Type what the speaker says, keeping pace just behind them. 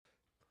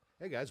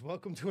Hey guys,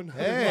 welcome to another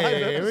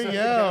Hey, live here we episode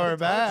go. of We're the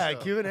back.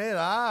 Talk Show. Q&A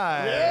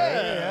live.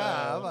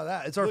 Yeah. How about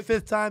that? It's our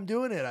fifth time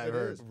doing it, I It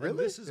heard. is. And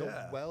this is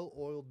a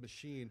well-oiled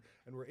machine,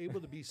 and we're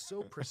able to be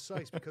so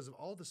precise because of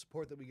all the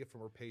support that we get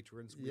from our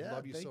patrons. We Yeah,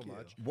 love you so thank you.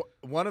 much.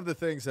 One of the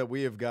things that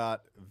we have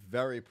got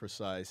very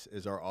precise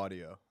is our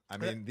audio. I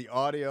mean, the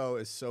audio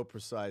is so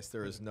precise,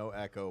 there is no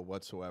echo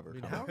whatsoever. I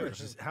mean, coming.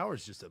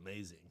 Howard's just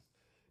amazing.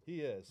 He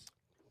is.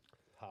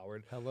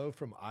 Howard. Hello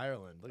from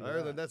Ireland. Look at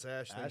Ireland, that. that's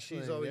Ashley. She's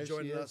Ashley, always there she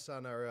joining is. us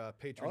on our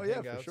Patreon Oh,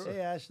 yeah, for hangouts. sure. Hey,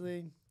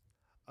 Ashley.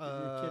 Give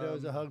your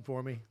kiddos a hug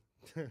for me.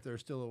 If they're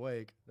still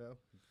awake. No,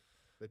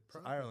 they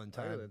Ireland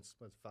time. Ireland's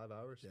what, 5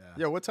 hours. Yeah.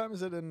 Yeah, what time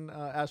is it in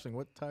Ashling?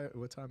 What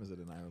time is it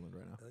in Ireland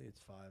right now? I think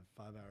it's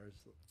five hours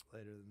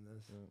later than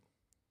this.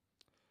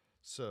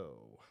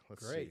 So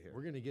let's see Great. here.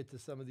 We're going to get to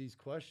some of these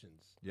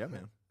questions Yeah,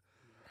 man.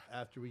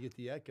 after we get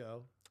the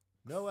echo.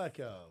 No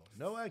echo.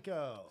 No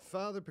echo.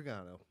 Father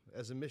Pagano,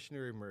 as a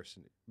missionary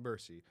mercy,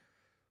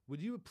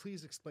 would you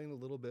please explain a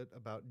little bit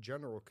about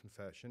general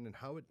confession and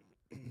how it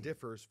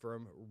differs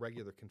from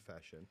regular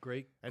confession?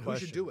 Great And question.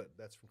 who should do it?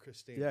 That's from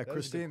Christine. Yeah, That is a good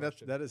Christine,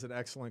 question. that is an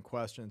excellent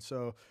question.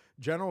 So,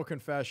 general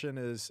confession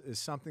is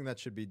something that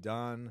should be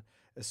done,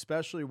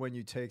 especially when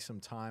you take some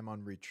time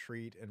on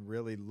retreat and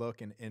really look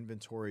and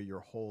inventory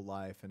your whole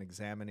life and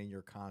examining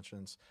your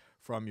conscience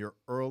from your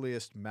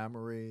earliest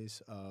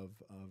memories of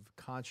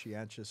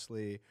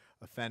conscientiously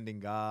offending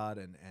God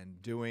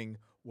and doing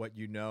what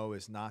you know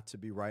is not to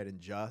be right and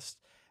just.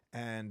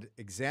 And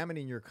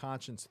examining your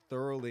conscience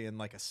thoroughly in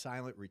like a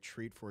silent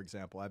retreat, for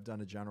example. I've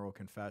done a general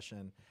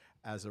confession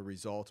as a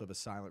result of a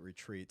silent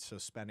retreat. So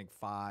spending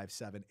 5,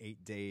 7,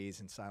 8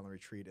 days in silent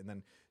retreat and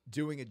then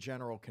doing a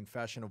general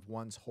confession of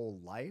one's whole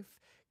life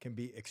can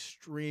be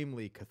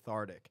extremely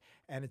cathartic.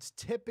 And it's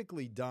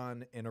typically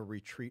done in a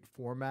retreat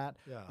format.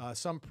 Yeah.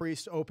 Some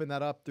priests open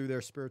that up through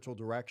their spiritual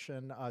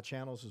direction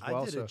channels as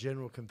well. I did a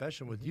general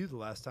confession with you the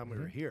last time we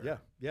were here.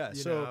 Yeah. You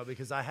So know,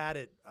 because I had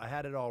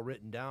it all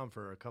written down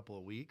for a couple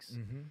of weeks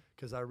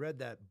because I read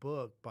that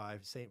book by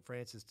St.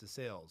 Francis de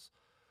Sales,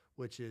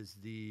 which is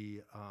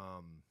the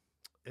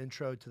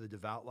Intro to the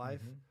Devout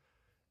Life.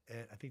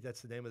 And I think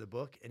that's the name of the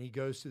book. And he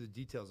goes through the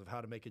details of how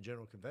to make a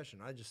general confession.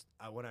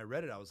 When I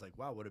read it, I was like,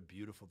 wow, what a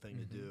beautiful thing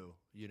to do,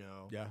 you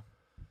know? yeah.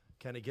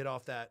 Kind of get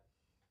off that,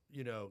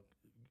 you know,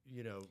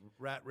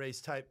 rat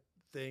race type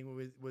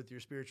thing with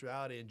your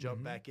spirituality and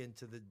jump back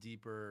into the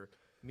deeper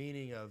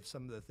meaning of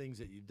some of the things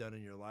that you've done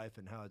in your life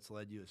and how it's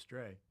led you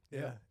astray.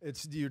 Yeah,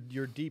 it's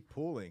you're deep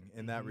pooling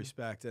in that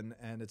respect, and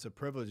it's a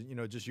privilege. You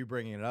know, just you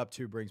bringing it up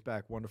too brings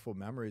back wonderful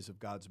memories of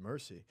God's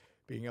mercy,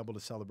 being able to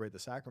celebrate the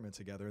sacrament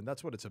together, and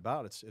that's what it's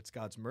about. It's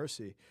God's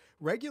mercy.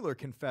 Regular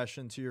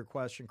confession, to your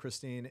question,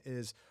 Christine,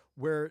 is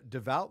where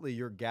devoutly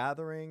you're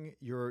gathering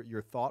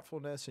your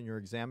thoughtfulness and your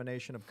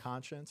examination of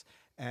conscience,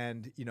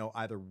 and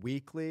either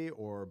weekly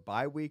or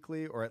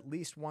biweekly or at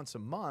least once a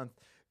month,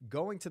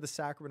 going to the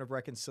sacrament of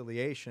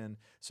reconciliation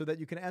so that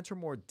you can enter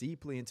more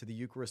deeply into the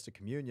Eucharistic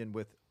communion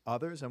with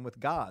others and with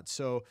God.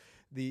 So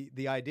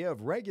the idea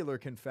of regular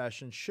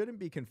confession shouldn't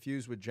be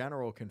confused with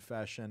general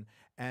confession,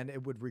 and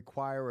it would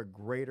require a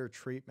greater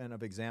treatment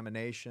of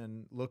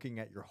examination, looking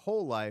at your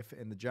whole life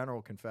in the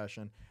general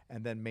confession,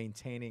 and then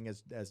maintaining,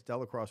 as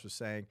Delacroix was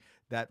saying,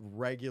 that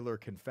regular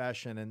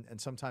confession. And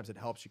sometimes it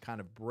helps you kind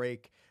of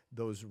break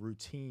those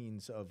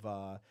routines of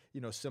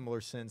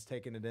similar sins,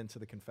 taking it into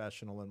the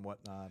confessional and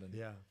whatnot. And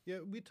Yeah,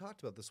 we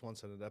talked about this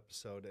once on an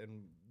episode,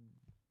 and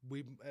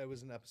it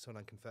was an episode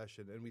on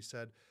confession, and we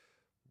said,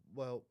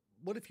 well,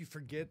 what if you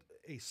forget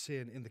a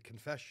sin in the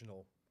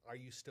confessional? Are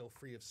you still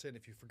free of sin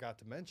if you forgot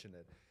to mention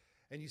it?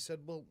 And you said,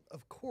 well,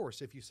 of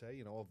course, if you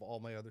say, of all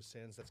my other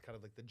sins, that's kind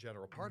of like the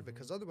general part of it,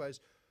 because otherwise,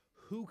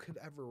 who could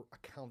ever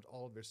account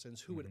all of their sins?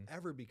 Who would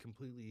ever be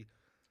completely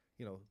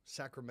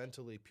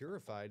sacramentally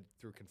purified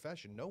through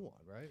confession? No one,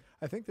 right?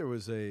 I think there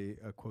was a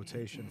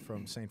quotation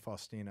from St.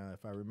 Faustina,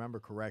 if I remember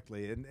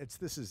correctly, and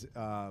this is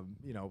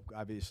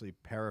obviously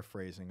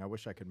paraphrasing. I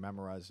wish I could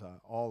memorize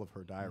all of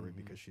her diary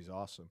because she's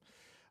awesome.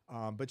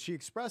 But she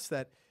expressed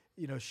that,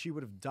 she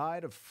would have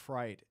died of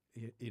fright,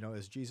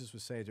 as Jesus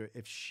was saying to her,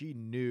 if she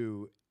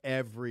knew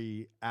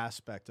every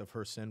aspect of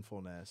her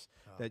sinfulness,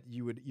 that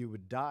you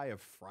would die of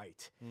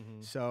fright.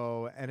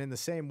 So, and in the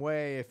same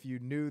way, if you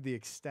knew the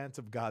extent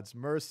of God's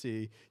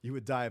mercy, you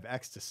would die of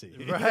ecstasy,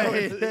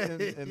 Right.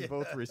 in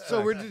both respects.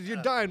 So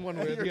you're dying one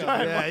way or the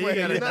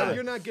other.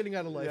 You're not getting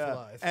out of life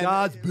alive. And,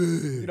 God's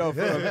big.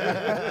 for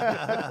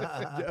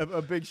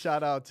a big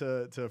shout out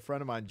to a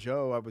friend of mine,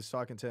 Joe. I was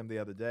talking to him the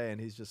other day,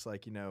 and he's just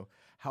like,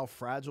 how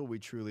fragile we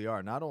truly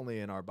are, not only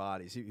in our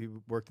bodies. He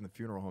worked in the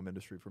funeral home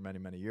industry for many,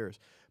 many years,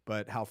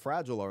 but how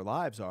fragile our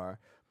lives are.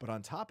 But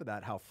on top of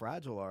that, how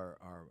fragile our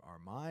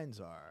minds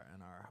are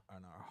and our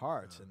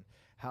hearts, and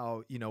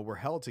how we're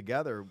held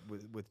together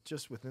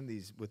within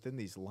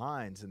these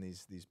lines and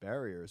these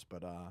barriers.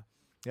 But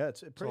yeah,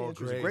 it's pretty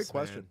interesting. Great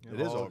question. Man.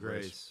 It is all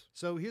grace.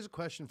 So here's a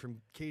question from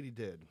Katie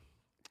Did.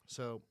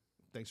 So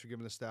thanks for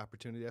giving us the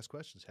opportunity to ask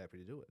questions. Happy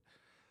to do it.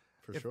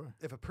 For sure.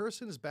 If a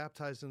person is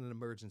baptized in an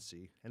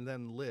emergency and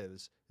then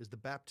lives, is the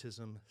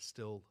baptism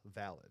still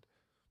valid?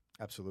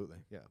 Absolutely.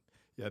 Yeah.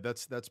 Yeah,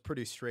 that's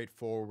pretty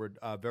straightforward.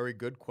 Very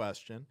good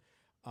question.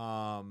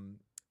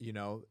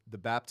 The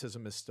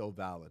baptism is still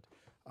valid.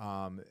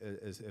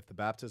 If the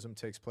baptism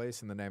takes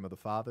place in the name of the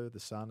Father, the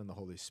Son, and the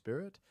Holy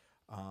Spirit,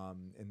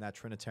 in that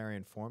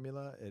Trinitarian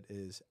formula, it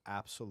is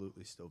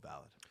absolutely still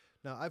valid.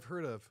 Now, I've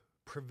heard of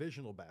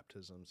provisional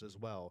baptisms as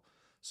well.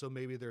 So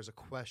maybe there's a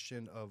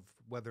question of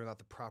whether or not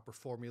the proper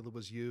formula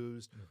was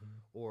used,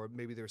 or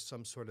maybe there's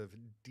some sort of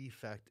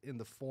defect in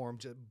the form.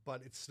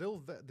 But it's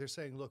still, they're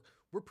saying, look,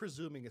 we're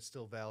presuming it's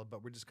still valid,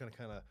 but we're just going to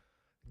kind of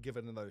give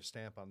it another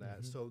stamp on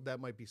that. So that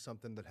might be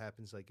something that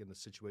happens like in the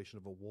situation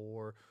of a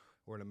war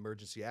or an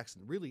emergency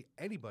accident. Really,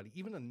 anybody,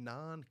 even a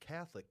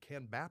non-Catholic,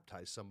 can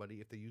baptize somebody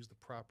if they use the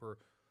proper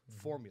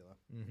formula.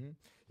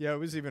 Yeah, it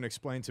was even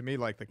explained to me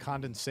like the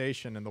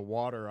condensation in the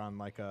water on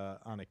like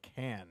on a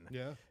can.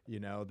 Yeah.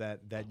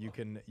 That you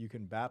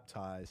can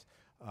baptize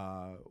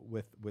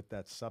with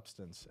that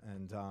substance,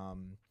 and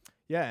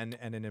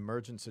and in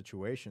emergent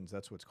situations,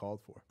 that's what's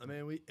called for. I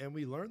mean,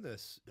 we learned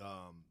this,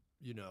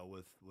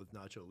 with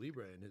Nacho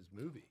Libre in his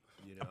movie.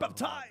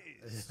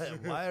 Baptized.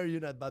 Why are you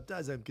not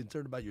baptized? I'm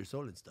concerned about your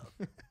soul and stuff.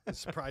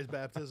 Surprise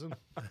baptism.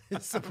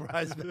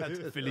 Surprise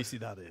baptism.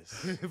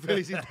 Felicidades.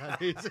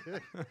 Felicidades.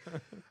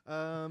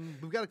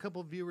 We've got a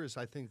couple of viewers,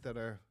 I think, that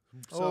are.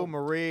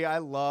 Marie,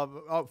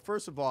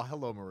 first of all,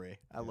 hello, Marie.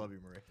 I love you,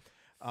 Marie.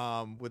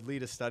 Would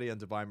lead a study on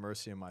divine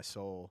mercy in my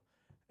soul,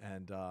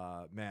 and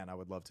man, I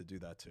would love to do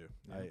that too.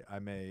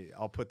 Yeah.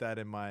 I'll put that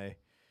in my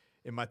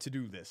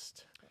to-do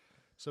list.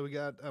 So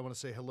I want to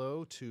say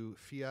hello to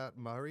Fiat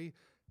Mari.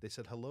 They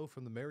said hello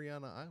from the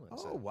Mariana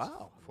Islands. Oh,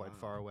 wow. Quite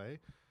far away.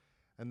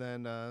 And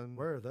then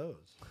where are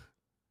those?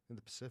 in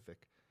the Pacific.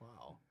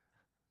 Wow.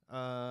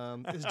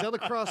 Is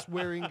Delacrosse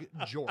wearing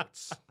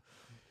jorts?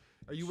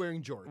 Are you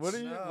wearing jorts?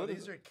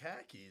 These are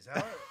khakis.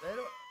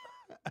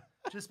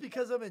 Just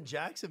because I'm in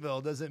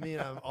Jacksonville doesn't mean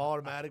I'm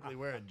automatically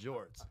wearing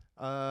jorts.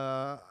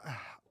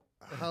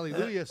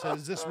 Hallelujah says,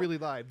 is this really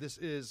live? This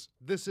is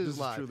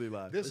live. Truly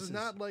live. This is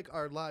not like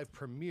our live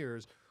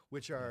premieres,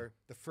 which are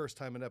the first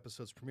time an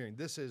episode's premiering.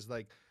 This is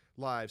like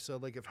live. So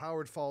like if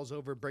Howard falls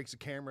over, breaks a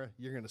camera,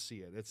 you're going to see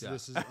it.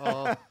 This is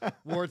all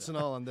warts and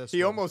all on this.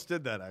 He almost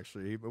did that,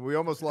 actually. We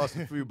almost lost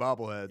a few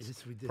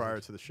bobbleheads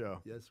prior to the show.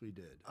 Yes, we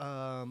did.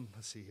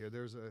 Let's see here.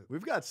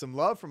 We've got some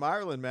love from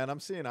Ireland, man. I'm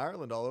seeing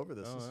Ireland all over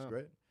this. This is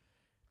great.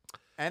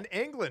 And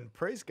England,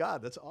 praise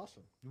God, that's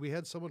awesome. We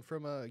had someone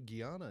from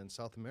Guyana in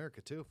South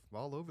America too,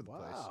 all over the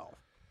place. Wow.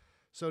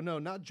 So no,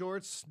 not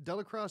jorts.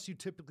 Delacrosse, you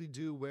typically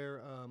do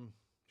wear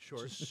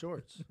shorts. Just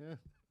shorts. Yeah.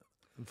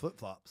 And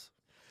flip-flops.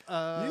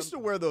 You used to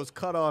wear those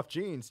cut-off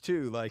jeans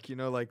too, like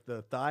like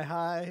the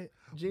thigh-high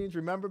jeans.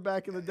 Remember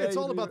back in the day? It's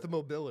all about the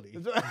mobility.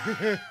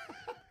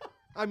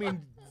 I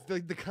mean,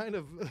 the kind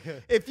of.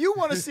 If you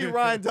want to see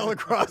Ryan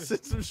Delacrosse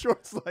in some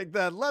shorts like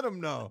that, let him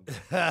know.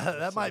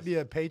 That might be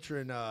a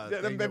patron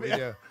thing that we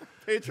do.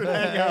 Patron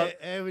hangout.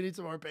 Hey, we need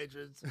some more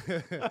patrons.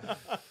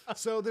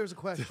 So there's a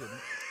question.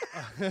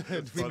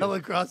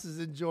 Delacrosse is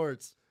in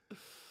jorts.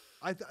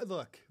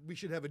 Look, we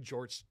should have a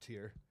jorts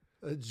tier.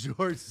 A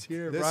jorts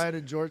tier, Ryan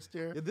and jorts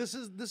tier. Yeah, this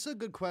is a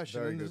good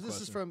question. Very good This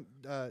question. is from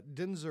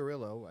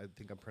Dinzerillo. I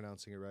think I'm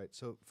pronouncing it right.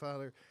 So,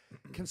 Father,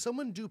 can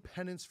someone do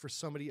penance for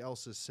somebody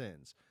else's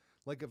sins?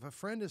 Like if a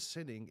friend is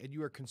sinning and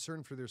you are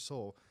concerned for their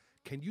soul,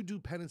 can you do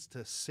penance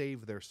to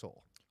save their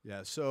soul?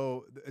 Yeah,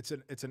 so it's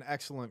an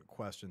excellent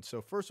question.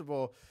 So first of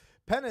all,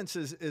 penance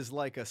is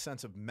like a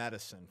sense of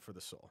medicine for the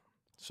soul.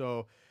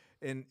 So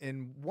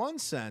in one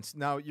sense,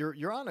 now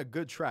you're on a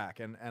good track,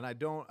 and I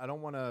don't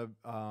want to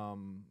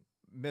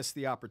miss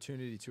the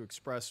opportunity to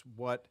express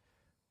what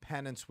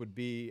penance would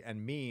be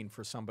and mean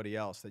for somebody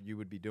else that you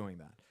would be doing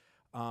that.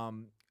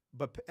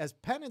 But as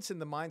penance in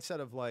the mindset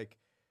of like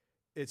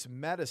it's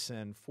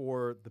medicine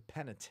for the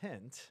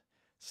penitent,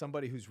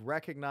 somebody who's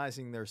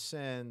recognizing their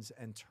sins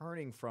and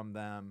turning from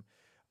them,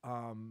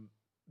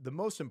 the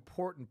most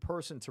important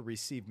person to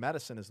receive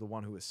medicine is the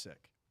one who is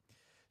sick.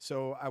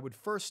 So I would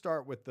first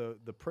start with the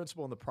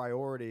principle and the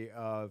priority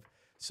of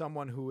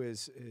someone who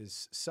is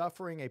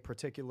suffering a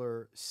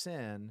particular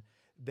sin.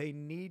 They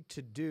need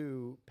to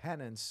do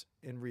penance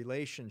in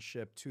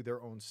relationship to their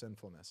own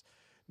sinfulness.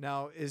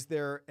 Now, is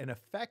there an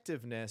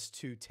effectiveness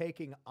to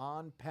taking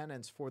on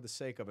penance for the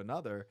sake of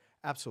another?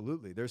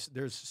 Absolutely.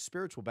 There's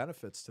spiritual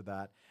benefits to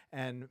that,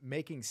 and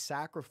making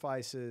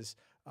sacrifices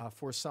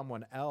for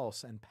someone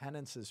else and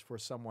penances for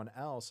someone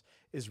else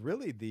is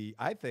really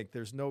I think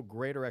there's no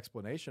greater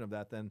explanation of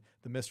that than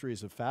the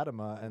mysteries of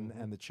Fatima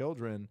and the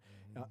children.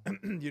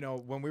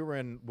 When we were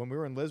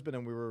in Lisbon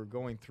and we were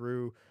going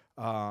through,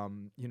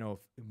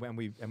 when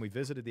we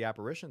visited the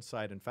apparition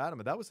site in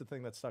Fatima, that was the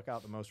thing that stuck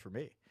out the most for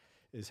me,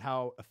 is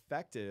how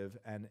effective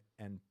and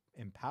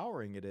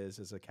empowering it is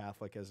as a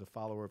Catholic, as a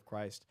follower of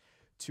Christ,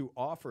 to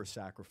offer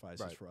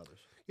sacrifices for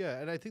others. Yeah,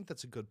 and I think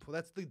that's a good point.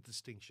 That's the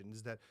distinction,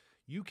 is that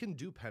you can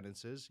do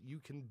penances,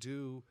 you can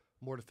do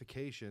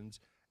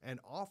mortifications, and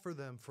offer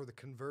them for the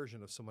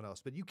conversion of someone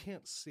else. But you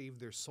can't save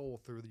their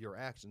soul through your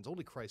actions.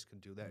 Only Christ can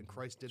do that, and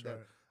Christ did that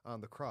on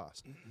the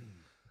cross.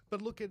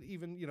 But look at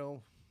even,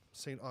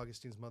 St.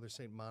 Augustine's mother,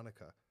 St.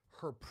 Monica,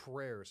 her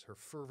prayers, her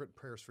fervent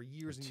prayers for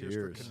years and years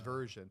Tears. for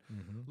conversion.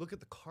 Look at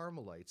the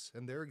Carmelites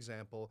and their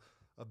example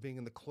of being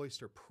in the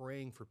cloister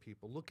praying for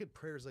people. Look at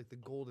prayers like the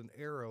Golden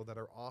Arrow that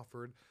are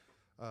offered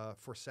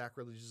for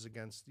sacrileges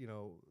against,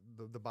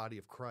 the body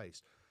of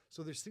Christ.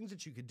 So there's things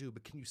that you could do,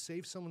 but can you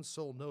save someone's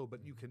soul? No,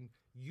 but you can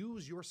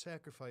use your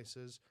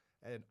sacrifices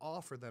and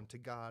offer them to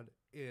God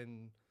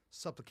in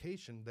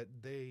supplication that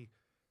they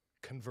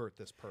convert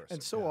this person.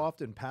 And so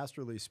often,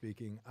 pastorally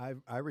speaking,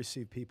 I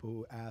receive people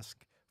who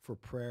ask for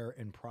prayer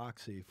in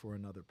proxy for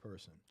another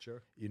person.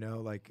 Sure.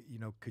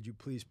 Could you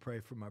please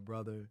pray for my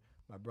brother?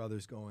 My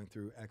brother's going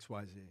through X,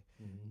 Y, Z.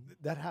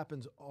 That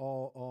happens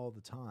all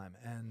the time.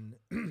 And,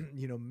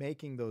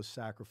 making those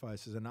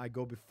sacrifices, and I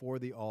go before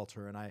the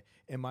altar, and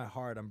in my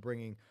heart, I'm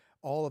bringing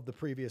all of the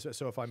previous.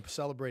 So if I'm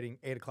celebrating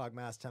 8 o'clock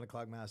Mass, 10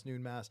 o'clock Mass,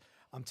 noon Mass,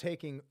 I'm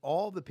taking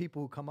all the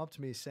people who come up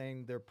to me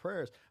saying their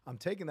prayers, I'm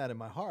taking that in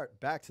my heart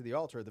back to the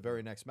altar at the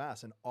very next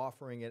Mass and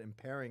offering it and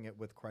pairing it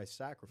with Christ's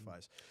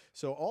sacrifice.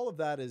 So all of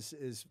that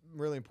is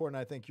really important.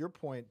 I think your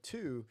point,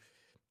 too,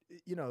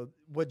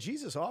 what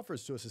Jesus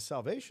offers to us is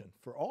salvation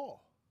for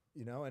all,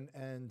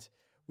 and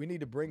we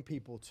need to bring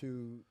people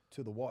to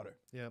the water.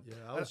 Yeah.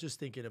 I was just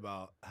thinking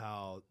about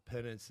how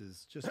penance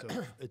is just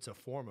it's a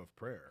form of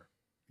prayer,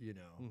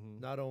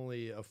 not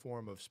only a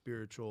form of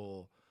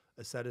spiritual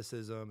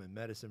asceticism and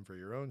medicine for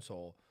your own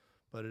soul,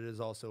 but it is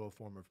also a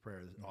form of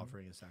prayer,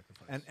 offering a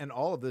sacrifice. And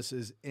all of this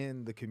is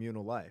in the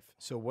communal life.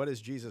 So what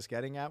is Jesus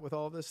getting at with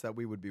all of this? That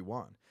we would be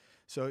one.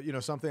 So,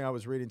 something I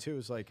was reading too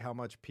is like how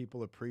much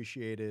people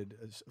appreciated,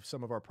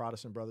 some of our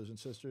Protestant brothers and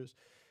sisters,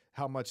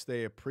 how much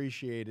they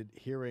appreciated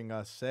hearing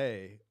us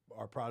say,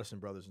 our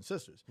Protestant brothers and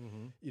sisters.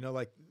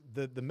 Like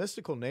the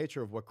mystical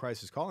nature of what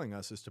Christ is calling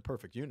us is to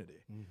perfect unity,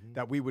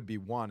 that we would be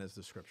one, as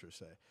the scriptures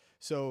say.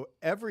 So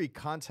every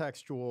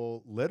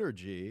contextual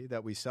liturgy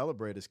that we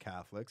celebrate as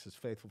Catholics, as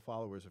faithful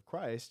followers of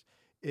Christ,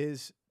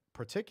 is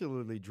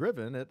particularly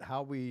driven at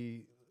how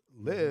we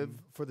live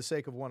for the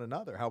sake of one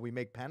another, how we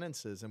make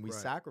penances and we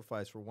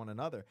sacrifice for one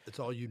another. It's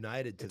all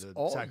united to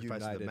the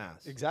sacrifice of the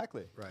Mass.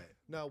 Exactly. Right.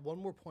 Now, one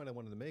more point I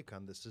wanted to make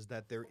on this is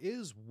that there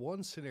is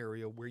one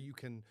scenario where you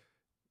can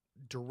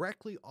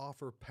directly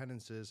offer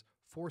penances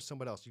for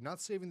somebody else. You're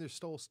not saving their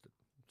soul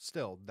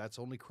still. That's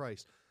only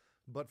Christ.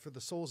 But for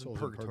the souls in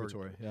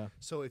purgatory. Yeah.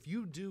 So if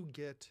you do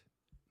get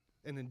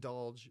an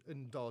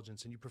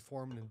indulgence and you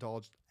perform an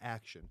indulged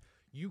action,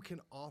 you can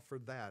offer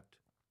that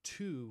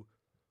to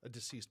a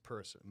deceased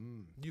person.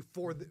 You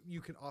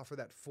can offer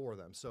that for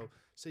them. So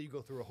say you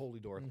go through a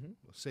holy door.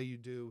 Say you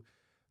do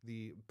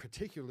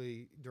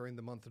particularly during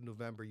the month of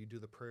November, you do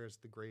the prayers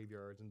at the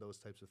graveyards and those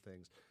types of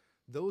things.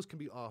 Those can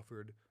be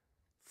offered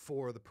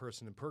for the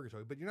person in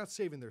purgatory, but you're not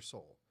saving their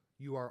soul.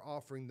 You are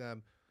offering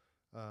them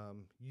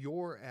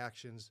your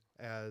actions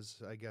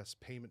as, I guess,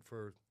 payment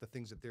for the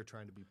things that they're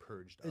trying to be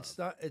purged of.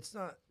 It's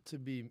not to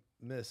be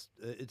missed.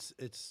 It's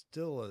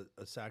still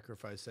a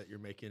sacrifice that you're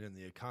making in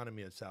the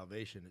economy of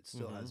salvation. It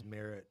still has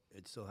merit.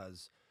 It still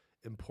has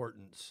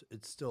importance.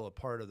 It's still a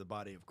part of the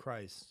body of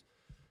Christ.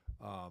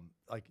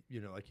 Like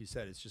you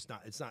said,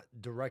 it's not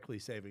directly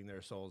saving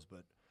their souls,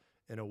 but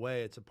in a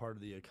way, it's a part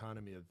of the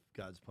economy of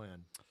God's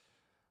plan.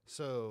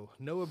 So,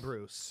 Noah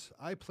Bruce,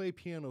 I play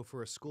piano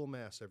for a school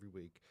mass every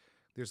week.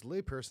 There's a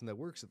layperson that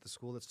works at the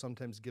school that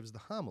sometimes gives the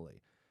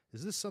homily.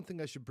 Is this something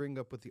I should bring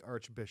up with the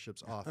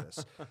Archbishop's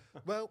office?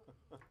 Well,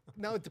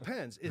 now it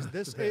depends. If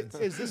this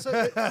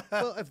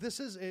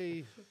is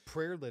a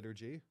prayer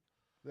liturgy,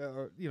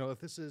 if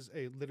this is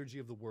a liturgy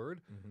of the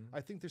word, I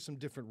think there's some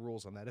different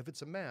rules on that. If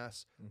it's a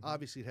mass,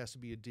 obviously it has to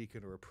be a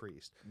deacon or a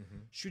priest.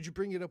 Should you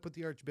bring it up with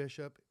the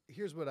Archbishop?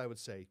 Here's what I would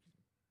say.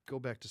 Go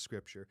back to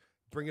Scripture.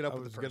 Bring it up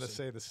with the person. I was going to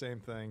say the same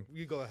thing.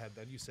 You go ahead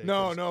then. You say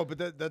No,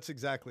 but that's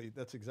exactly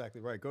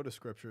right. Go to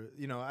Scripture.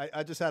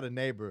 I just had a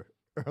neighbor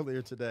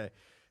earlier today.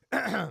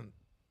 I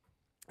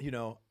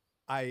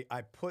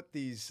put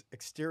these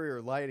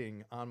exterior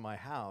lighting on my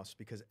house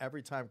because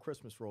every time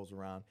Christmas rolls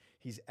around,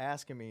 he's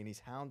asking me and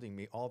he's hounding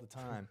me all the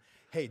time.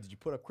 Hey, did you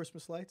put up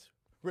Christmas lights?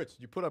 Rich,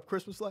 did you put up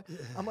Christmas lights?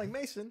 I'm like,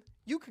 Mason,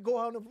 you could go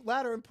out on a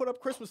ladder and put up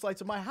Christmas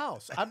lights in my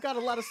house. I've got a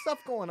lot of stuff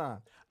going on.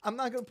 I'm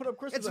not going to put up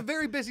Christmas lights. It's a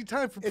very busy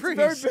time for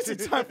priests. It's a very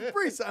busy time for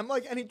priests. I'm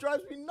like, and he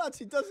drives me nuts.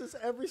 He does this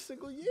every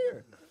single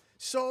year.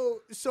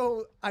 So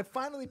I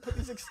finally put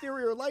these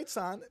exterior lights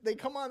on. They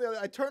come on.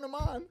 I turn them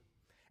on.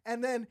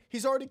 And then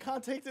he's already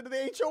contacted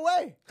the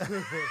HOA.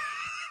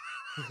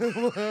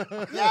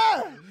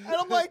 Yeah. And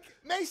I'm like,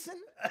 Mason,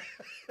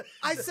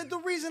 I said the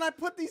reason I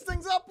put these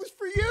things up was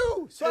for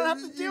you. So I don't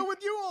have to deal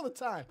with you all the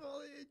time. Call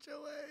the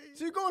HOA.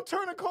 So you go and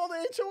turn and call the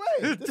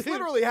HOA. This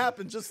literally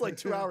happened just like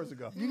 2 hours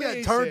ago. You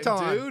got turned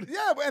on, dude.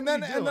 Yeah, and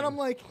then I'm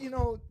like,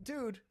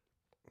 dude.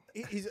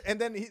 And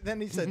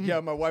then he said, yeah,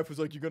 my wife was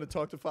like, you're going to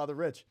talk to Father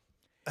Rich.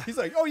 He's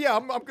like, oh yeah,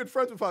 I'm good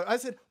friends with Father. I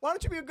said, why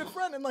don't you be a good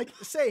friend and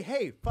say,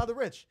 hey, Father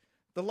Rich,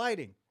 the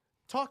lighting,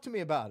 talk to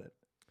me about it.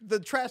 The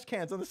trash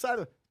cans on the side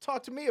of it.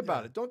 Talk to me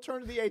about it. Don't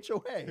turn to the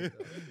HOA. You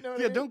know what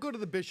I mean? Don't go to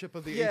the bishop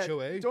of the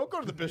HOA. Don't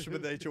go to the bishop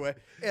of the HOA.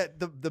 Yeah,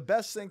 the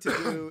best thing to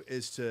do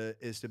is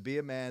to be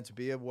a man, to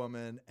be a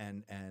woman,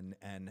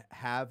 and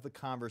have the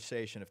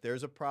conversation. If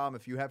there's a problem,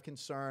 if you have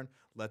concern,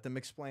 let them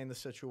explain the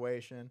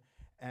situation,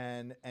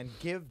 and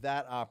give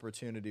that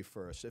opportunity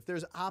first. If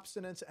there's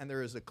obstinance and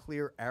there is a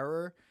clear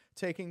error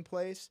taking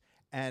place,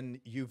 and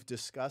you've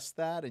discussed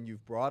that, and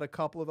you've brought a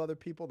couple of other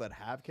people that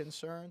have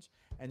concerns,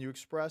 and you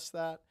express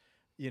that,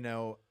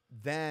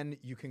 then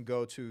you can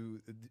go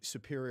to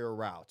superior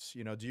routes.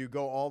 Do you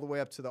go all the way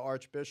up to the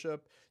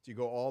archbishop? Do you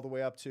go all the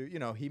way up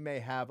to, he may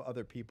have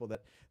other people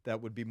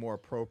that would be more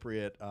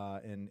appropriate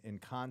in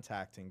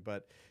contacting.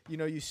 But,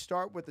 you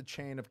start with the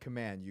chain of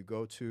command. You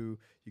go to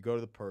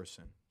the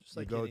person. Just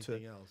like you go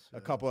anything to else.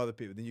 a couple other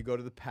people. Then you go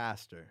to the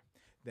pastor.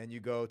 Then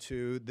you go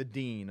to the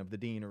dean of the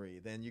deanery.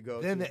 Then you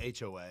go Then to the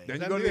HOA.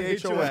 Then you go to the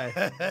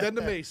HOA. Then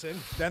the Mason.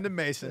 Then the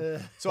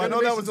Mason. So I Then know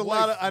the that was a Mason's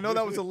lot. wife. I know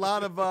that was a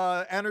lot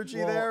of energy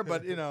there,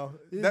 but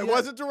that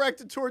wasn't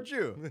directed towards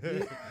you.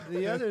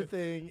 The other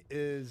thing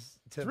is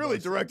It's really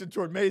directed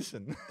toward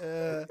Mason.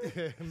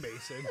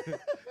 Mason.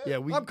 Yeah,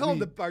 I'm calling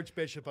the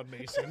archbishop on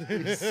Mason.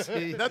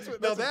 That's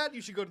what.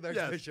 You should go to the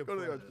Yes, archbishop. go to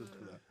the for. archbishop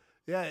for that.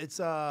 Yeah, it's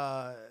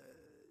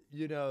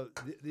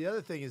the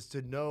other thing is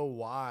to know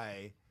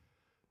why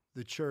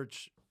the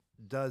church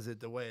does it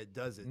the way it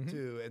does it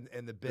too, and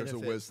the There's a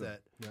benefits wisdom.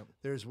 that Yep.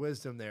 there's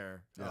wisdom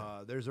there.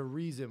 Yeah. There's a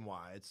reason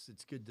why.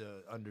 It's good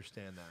to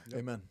understand that.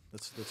 Amen.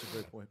 That's a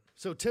great point.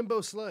 So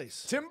Timbo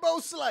Slice, Timbo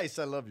Slice,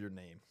 I love your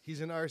name.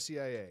 he's an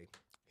RCIA.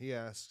 He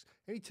asks,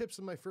 any tips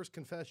on my first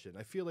confession?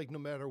 I feel like no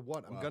matter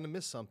what, I'm going to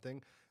miss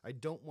something. I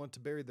don't want to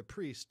bury the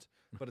priest,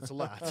 but it's a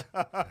lot.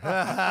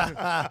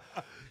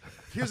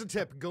 Here's a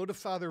tip. Go to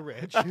Father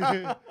Rich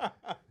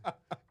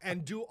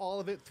and do all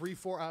of it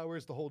 3-4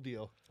 hours, the whole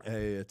deal.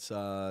 Hey, it's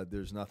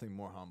there's nothing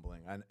more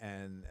humbling,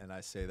 and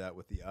I say that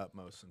with the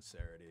utmost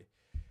sincerity,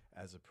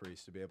 as a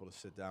priest, to be able to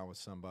sit down with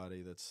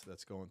somebody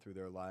that's going through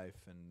their life,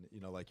 and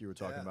like you were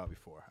talking about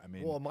before. I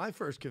mean, Well, my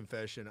first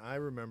confession, I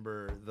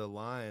remember the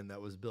line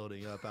that was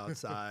building up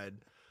outside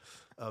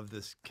of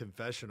this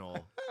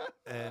confessional,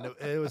 and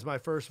it was my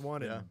first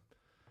one in,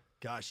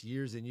 gosh,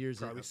 years and years.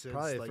 Probably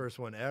Probably since, the first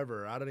one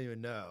ever. I don't even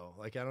know.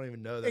 I don't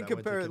even know that in I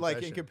went to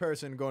confession. in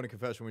comparison, going to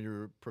confession when you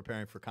were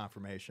preparing for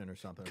confirmation or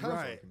something.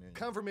 Right.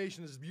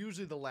 Confirmation is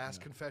usually the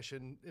last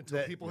confession until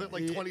That- people hit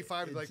like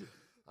 25. They're like,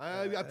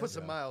 I put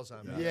some miles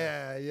on me.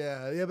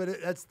 Yeah.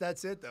 But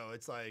that's it though.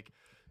 It's like,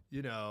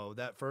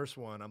 that first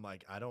one, I'm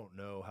like, I don't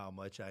know how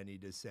much I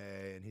need to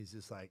say, and he's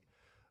just like,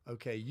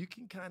 okay, you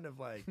can kind of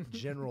like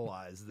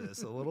generalize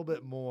this a little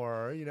bit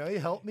more. He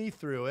helped me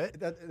through it.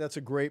 That's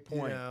a great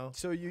point.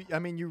 So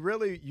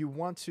you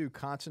want to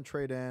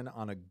concentrate in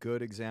on a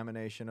good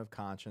examination of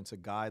conscience, a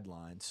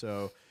guideline.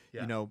 So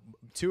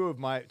two of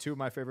my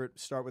favorite,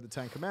 start with the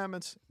 10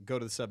 Commandments, go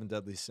to the 7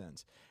 deadly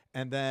sins,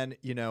 and then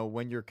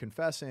when you're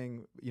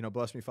confessing,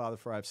 bless me, Father,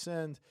 for I've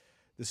sinned.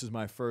 This is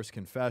my first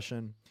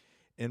confession.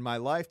 In my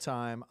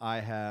lifetime, I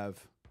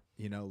have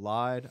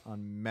lied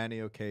on many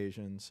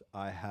occasions.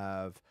 I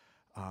have,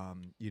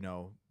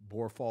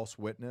 bore false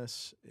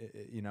witness,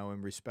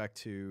 in respect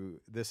to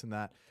this and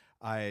that.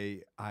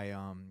 I've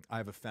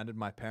offended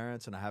my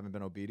parents, and I haven't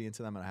been obedient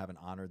to them, and I haven't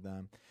honored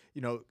them.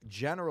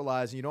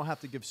 Generalizing, you don't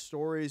have to give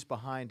stories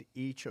behind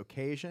each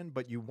occasion,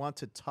 but you want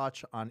to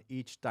touch on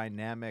each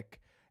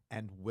dynamic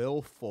and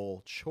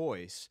willful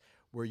choice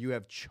where you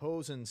have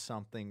chosen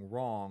something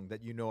wrong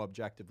that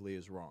objectively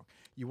is wrong.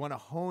 You want to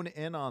hone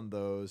in on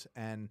those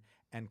and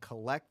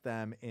collect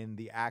them in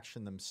the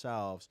action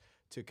themselves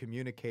to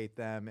communicate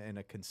them in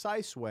a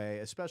concise way,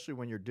 especially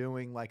when you're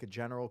doing like a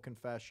general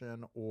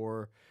confession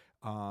or,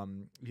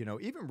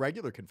 even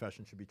regular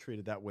confession should be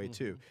treated that way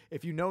too.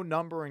 If you know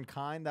number and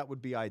kind, that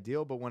would be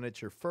ideal, but when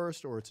it's your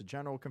first or it's a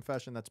general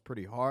confession, that's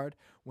pretty hard.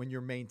 When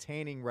you're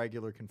maintaining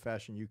regular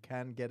confession, you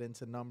can get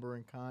into number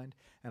and kind,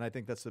 and I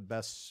think that's the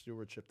best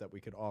stewardship that we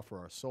could offer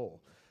our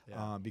soul.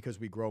 Because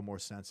we grow more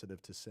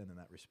sensitive to sin in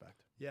that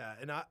respect. Yeah,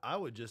 and I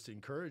would just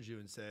encourage you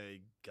and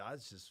say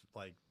God's just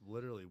like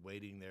literally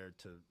waiting there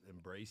to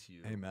embrace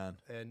you. Amen.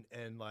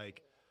 And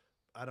like,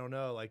 I don't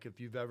know, like if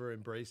you've ever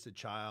embraced a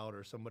child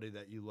or somebody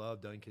that you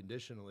loved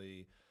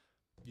unconditionally,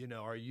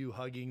 are you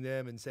hugging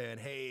them and saying,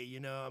 hey,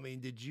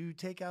 did you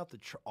take out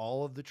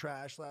all of the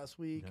trash last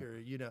week?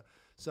 Yeah. Or,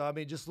 so,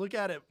 just look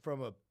at it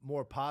from a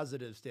more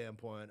positive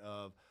standpoint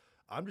of,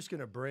 I'm just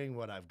going to bring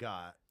what I've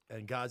got,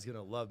 and God's going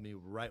to love me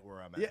right where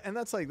I'm at. Yeah, and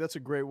that's a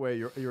great way.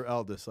 Your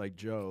eldest, like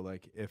Joe,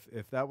 like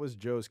if that was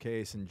Joe's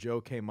case and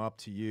Joe came up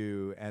to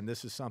you and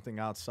this is something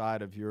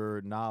outside of your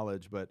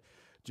knowledge, but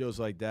Joe's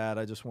like, Dad,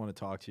 I just want to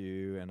talk to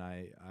you, and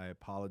I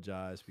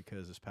apologize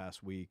because this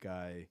past week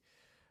I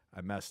I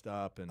messed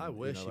up, and I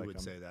wish you you know, like would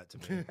I'm- say that to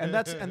me. And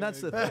that's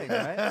the thing,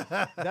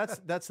 right?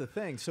 That's the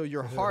thing. So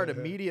your heart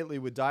immediately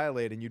would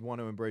dilate, and you'd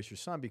want to embrace your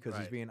son because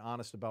he's Right. being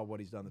honest about what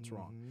he's done that's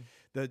wrong.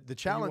 The You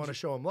challenge, want to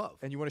show him love.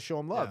 and you want to show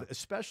him love, Yeah.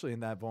 especially in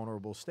that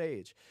vulnerable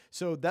stage.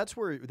 So that's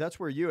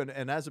where you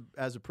and as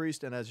a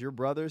priest and as your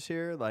brothers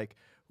here, like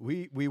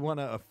we want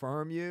to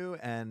affirm you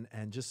and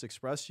just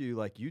express to you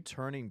like you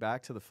turning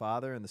back to the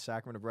Father and the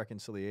sacrament of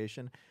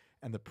reconciliation,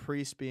 and the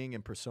priest being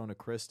in persona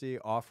Christi,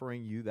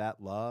 offering you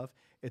that love.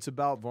 It's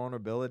about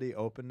vulnerability,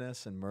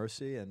 openness, and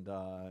mercy. And,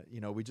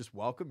 we just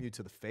welcome you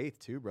to the faith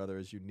too, brother,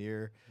 as you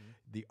near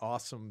the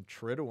awesome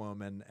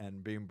Triduum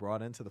and being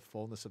brought into the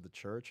fullness of the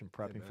church and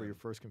prepping for your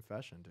first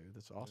confession, dude.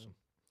 That's awesome.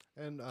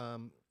 Yeah.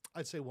 And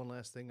I'd say one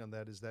last thing on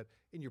that is that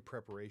in your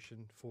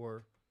preparation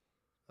for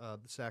the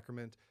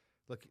sacrament,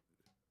 look,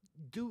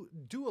 do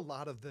a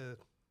lot of the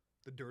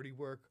dirty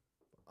work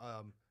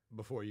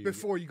Before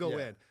you go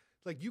yeah. in.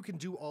 Like you can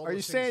do all. Are you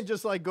those saying things.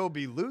 just like go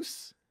be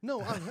loose?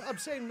 No, I'm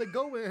saying like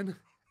go in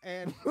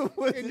and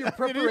Was- in your Are you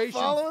preparation.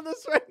 following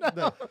this right now?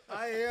 No,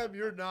 I am,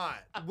 you're not.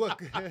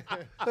 look,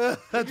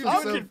 That's I'm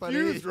so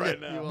confused funny.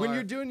 right now. when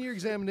you're doing your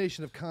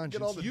examination of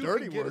conscience, all the you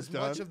dirty can get work as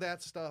much done. of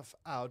that stuff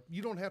out.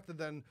 You don't have to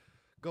then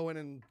go in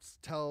and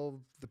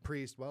tell the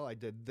priest, well, I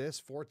did this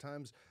 4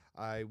 times.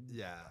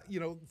 Yeah.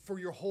 For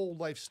your whole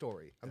life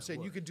story. I'm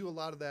saying you could do a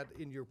lot of that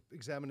in your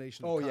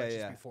examination of Oh conscience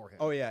yeah. beforehand.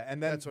 Oh yeah,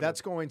 and then That's that's,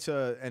 what going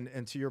to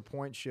and to your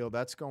point, Shield,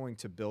 that's going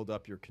to build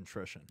up your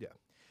contrition. Yeah.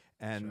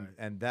 And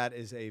and that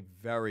is a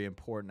very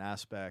important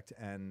aspect,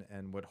 and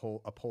what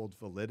upholds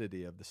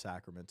validity of the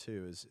sacrament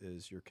too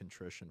is your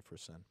contrition for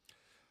sin.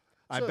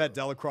 I So- bet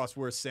Delacroix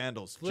wears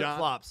sandals. Flip John-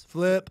 flops.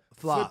 Flip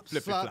flops.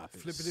 Flip, flop, floppies.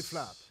 flippity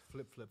flop.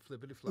 Flip, flip,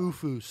 flippity flop.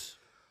 Oofus.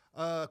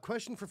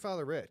 Question for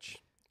Father Rich.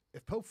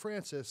 If Pope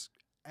Francis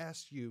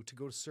asked you to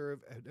go to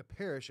serve at a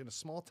parish in a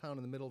small town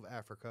in the middle of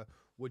Africa,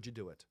 would you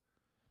do it?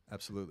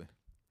 Absolutely.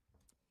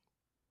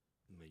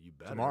 You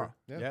better. Tomorrow.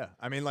 Yeah. Yeah.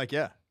 I mean,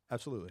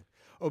 absolutely.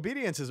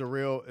 Obedience is a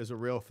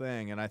real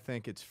thing, and I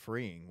think it's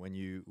freeing when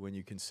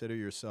you consider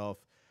yourself.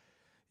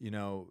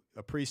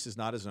 A priest is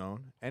not his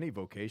own. Any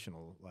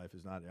vocational life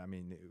is not. I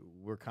mean,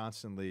 we're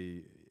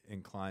constantly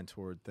inclined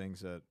toward things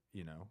that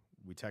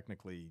we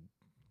technically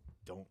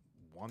don't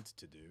want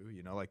to do.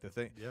 Like the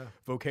thing. Yeah.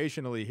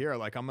 Vocationally here,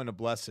 like I'm in a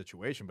blessed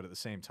situation, but at the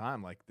same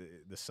time, like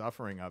the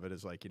suffering of it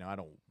is like I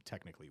don't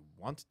technically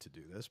want to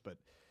do this, but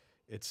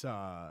it's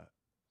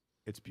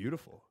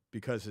beautiful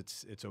because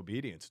it's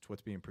obedience. It's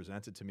what's being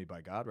presented to me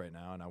by God right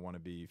now, and I want to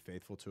be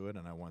faithful to it,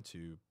 and I want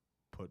to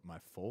put my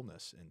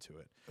fullness into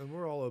it. And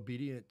we're all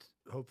obedient,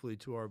 hopefully,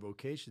 to our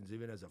vocations.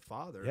 Even as a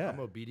father, Yeah. I'm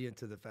obedient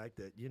to the fact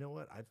that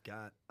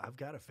I've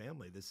got a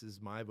family. This is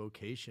my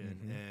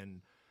vocation,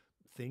 and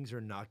things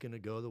are not going to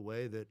go the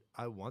way that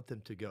I want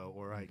them to go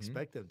or I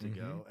expect them to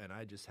go. And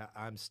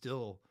I'm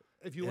still.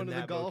 If you in wanted to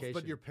that golf,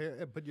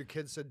 vocation. but your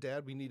kid said,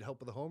 "Dad, we need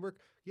help with the homework."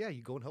 Yeah,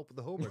 you go and help with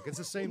the homework. It's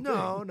the same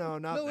No, thing. no,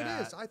 not No, that.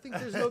 it is. I think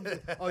there's no.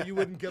 Oh, you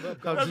wouldn't give up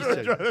golf. I'm just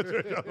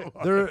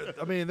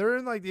kidding. They're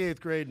in like the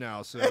 8th grade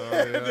now, so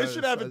They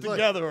should have it it's like-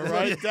 together, all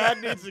right?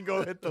 Dad needs to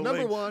go hit the Number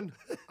link. 1,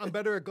 I'm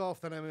better at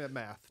golf than I'm at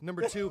math.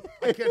 Number 2,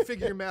 I can't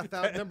figure your math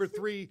out. Number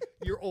 3,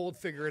 you're old.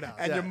 Figure it out.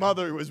 And your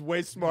mother was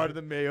way smarter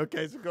than me.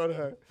 Okay, so go to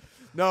her.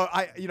 No,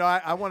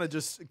 I want to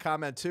just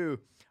comment too.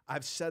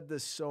 I've said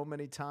this so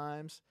many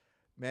times.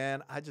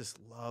 Man, I just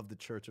love the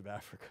Church of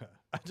Africa.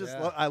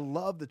 I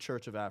love the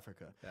Church of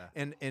Africa. Yeah.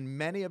 And in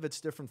many of its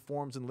different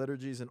forms and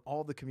liturgies and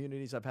all the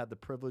communities I've had the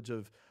privilege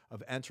of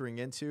entering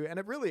into. And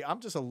it really,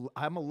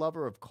 I'm a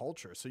lover of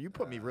culture. So you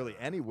put me really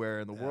anywhere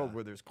in the world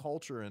where there's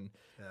culture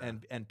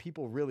and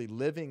people really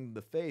living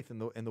the faith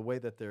in the way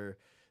that they're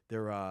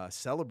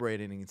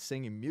celebrating and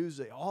singing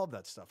music, all of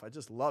that stuff. I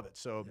just love it.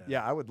 So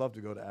yeah, I would love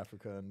to go to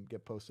Africa and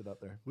get posted up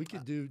there. We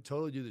could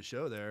totally do the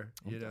show there.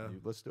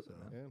 Let's do it.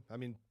 Man. Yeah, I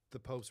mean, the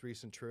Pope's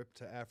recent trip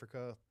to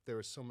Africa, there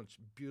was so much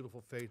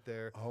beautiful faith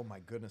there. Oh my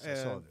goodness! I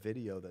saw a And-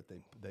 video that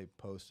they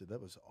posted. That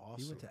was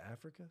awesome. You went to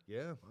Africa?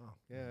 Yeah, Wow.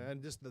 yeah,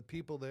 and just the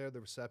people there, the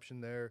reception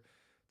there,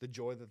 the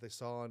joy that they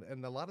saw,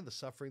 and a lot of the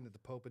suffering that the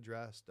Pope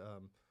addressed.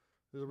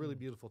 It was a really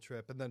beautiful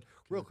trip. And then,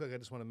 real quick, I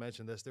just want to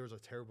mention this: there was a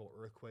terrible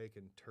earthquake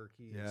in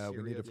Turkey. and Yeah, we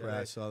Syria need to today. pray.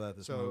 I saw that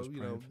this morning. I was So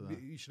praying for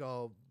that. you should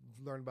all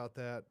learn about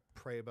that,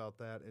 pray about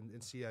that,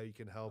 and see how you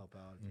can help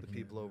out. the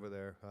people over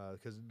there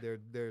because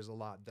there's a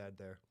lot dead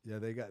there. Yeah,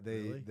 they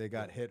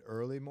got hit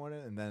early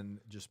morning, and then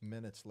just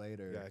minutes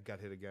later, Yeah, it got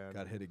hit again.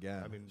 got hit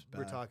again. I It mean, was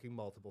we're bad. talking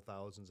multiple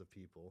thousands of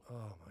people.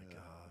 Oh my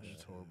gosh.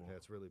 It's horrible. Yeah,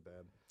 it's really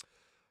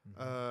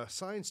bad.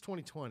 Science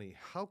 2020.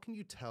 How can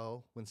you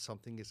tell when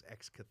something is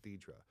ex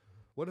cathedra?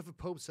 What if a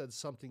pope said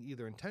something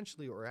either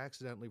intentionally or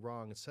accidentally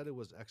wrong and said it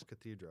was ex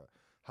cathedra?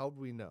 How would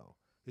we know?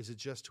 Is it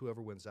just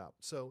whoever wins out?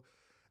 So,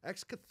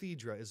 ex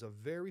cathedra is a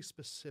very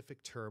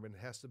specific term and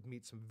has to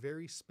meet some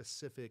very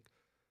specific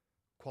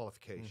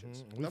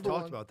qualifications. We've Number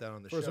talked one, about that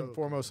on the First show. and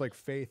foremost, like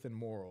faith and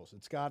morals.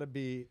 It's got to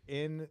be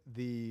in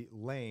the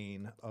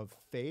lane of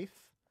faith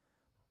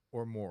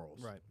or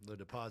morals. Right. The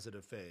deposit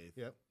of faith.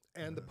 Yep.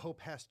 And the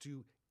pope has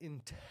to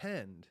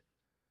intend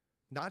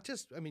Not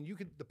just, I mean,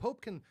 the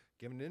Pope can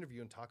give an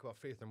interview and talk about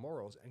faith and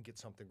morals and get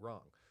something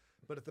wrong.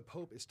 But if the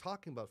Pope is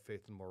talking about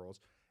faith and morals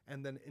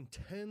and then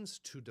intends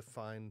to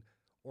define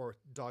or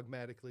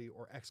dogmatically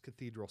or ex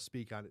cathedral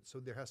speak on it, so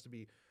there has to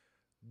be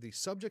the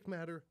subject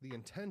matter, the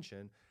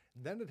intention,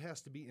 then it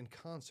has to be in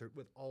concert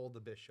with all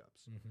the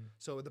bishops.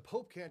 So the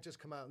Pope can't just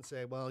come out and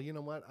say, well, you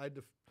know what, I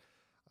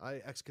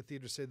ex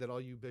cathedra say that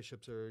all you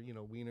bishops are,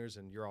 wieners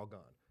and you're all gone.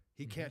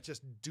 He can't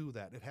just do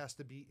that. It has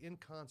to be in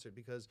concert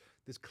because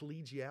this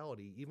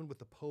collegiality, even with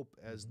the Pope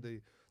as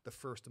the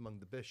first among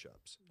the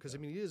bishops, because I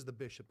mean, he is the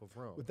Bishop of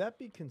Rome. Would that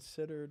be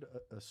considered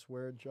a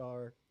swear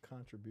jar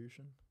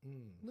contribution?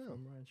 No.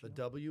 The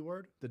W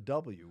word? The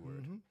W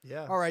word.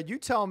 Yeah. All right, you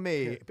tell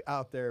me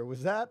out there,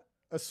 was that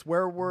a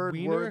swear word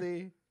Wiener?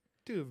 worthy?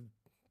 Dude,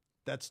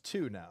 That's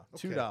 $2 now.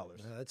 Okay. $2.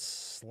 That's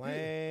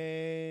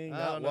slang. I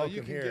Not don't know. welcome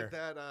You can here. get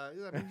that. I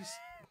mean,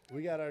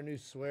 We got our new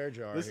swear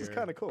jar This here. is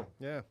kind of cool.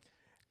 yeah.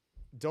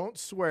 Don't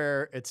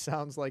swear, it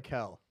sounds like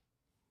hell.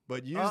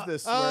 But use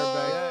this swear oh.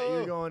 bag. Yeah,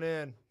 you're going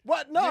in.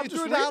 What? No, you I'm just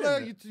threw it out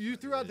reading it. you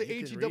threw out the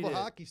You can HE read double it.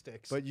 hockey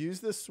sticks. But use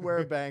this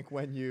swear bank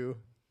when you...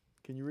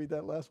 Can you read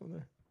that last one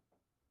there?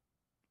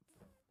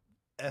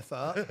 F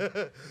up.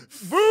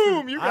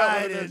 Boom! You got I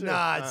one of those did too.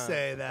 not All right.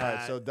 say that. All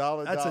right, so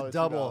dollar, That's dollar, a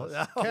double.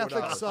 $2.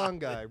 Catholic $4. song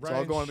guy. It's all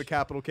Ryan going to the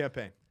capital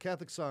campaign.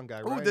 Catholic song guy.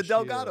 Ooh, Ryan the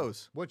Shearer.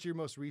 Delgados. What's your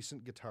most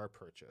recent guitar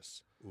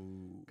purchase?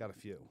 Ooh. Got a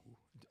few.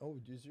 Oh,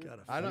 use your... Got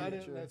a I few.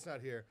 don't. That's not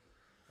here.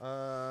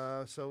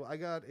 So I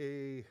got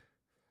a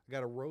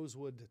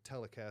Rosewood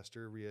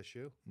Telecaster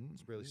reissue.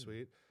 It's really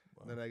sweet.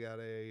 Wow. Then I got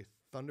a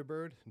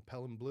Thunderbird in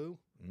Pelham Blue,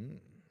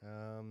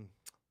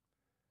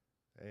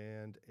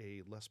 and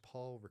a Les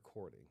Paul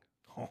recording.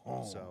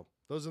 So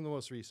those are the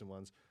most recent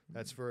ones.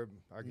 That's for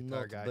our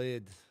guitar Not guy.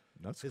 bad.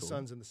 That's His cool.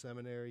 son's in the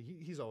seminary.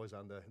 He's always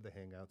on the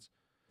hangouts.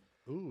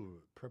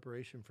 Ooh,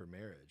 preparation for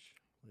marriage.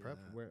 Look at Prep.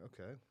 that. Where?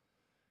 Okay.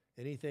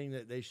 Anything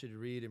that they should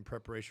read in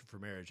preparation for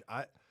marriage.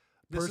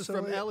 This is from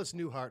Personally, Alice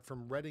Newhart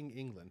from Reading,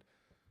 England.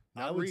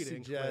 I Not would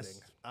reading,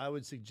 suggest. quitting. I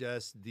would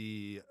suggest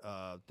the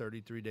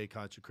 33-day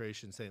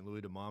consecration, St. Louis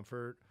de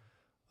Montfort,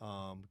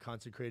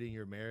 consecrating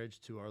your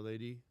marriage to Our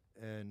Lady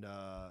and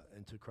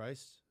to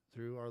Christ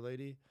through Our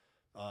Lady.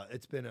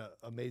 It's been an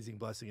amazing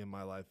blessing in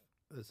my life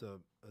as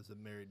a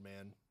married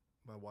man.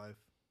 My wife.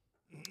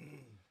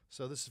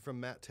 So this is from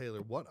Matt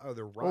Taylor. What are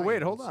the rhymes? Oh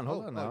wait, hold on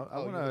now. I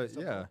you want have to,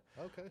 something? yeah.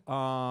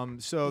 Okay.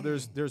 So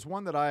there's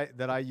one that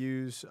I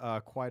use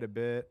quite a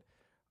bit,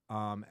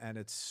 and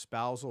it's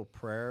Spousal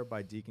Prayer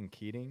by Deacon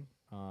Keating.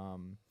 It's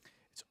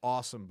an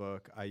awesome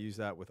book. I use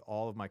that with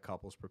all of my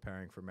couples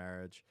preparing for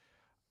marriage.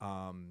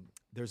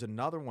 There's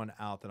another one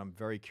out that I'm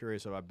very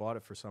curious of. I bought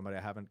it for somebody.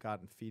 I haven't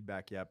gotten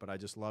feedback yet, but I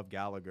just love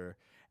Gallagher,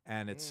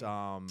 and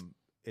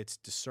it's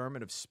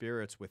Discernment of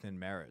Spirits Within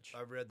Marriage.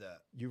 I've read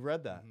that. You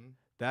read that? Mhm.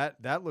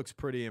 That looks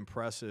pretty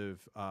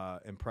impressive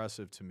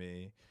to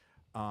me.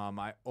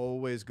 I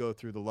always go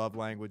through the love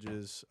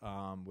languages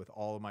with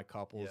all of my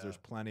couples. Yeah. There's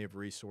plenty of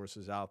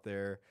resources out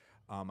there.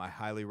 I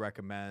highly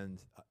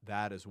recommend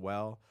that as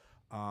well.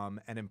 And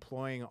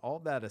employing all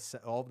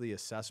the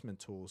assessment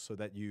tools so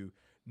that you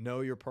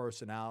know your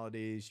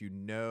personalities, you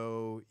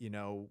know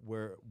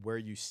where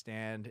you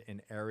stand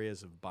in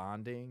areas of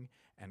bonding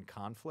and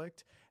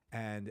conflict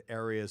and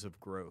areas of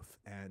growth,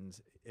 and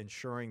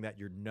ensuring that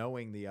you're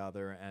knowing the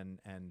other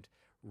and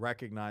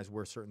recognize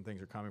where certain things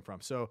are coming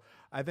from. So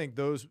I think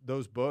those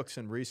books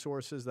and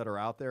resources that are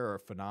out there are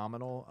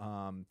phenomenal.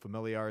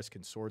 Familiaris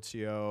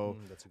Consortio,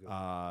 That's a good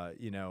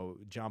one.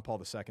 John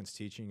Paul II's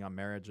teaching on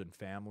marriage and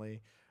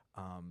family.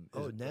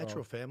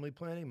 Natural family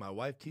planning. My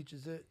wife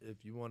teaches it.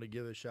 If you want to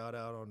give a shout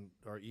out on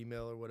our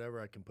email or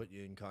whatever, I can put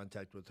you in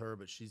contact with her.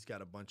 But she's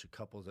got a bunch of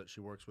couples that she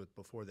works with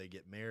before they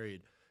get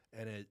married,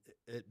 and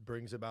it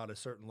brings about a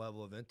certain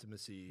level of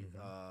intimacy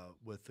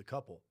with the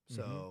couple.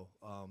 So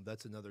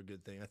that's another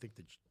good thing. I think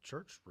the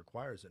church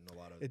requires it in a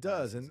lot of It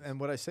does, instances. and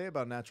what I say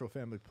about natural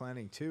family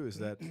planning too is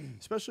that,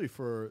 especially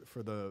for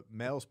the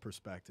male's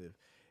perspective,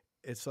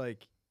 it's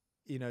like,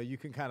 you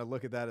can kind of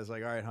look at that as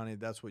like, all right, honey,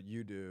 that's what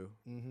you do.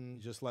 You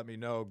just let me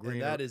know.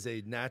 And that is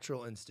a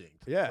natural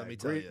instinct. Yeah, let me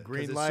tell you, 'cause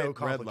green it's light, so red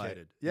light.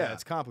 complicated. Yeah,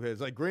 it's complicated.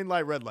 It's like green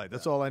light, red light.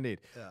 That's all I need.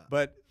 Yeah.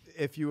 But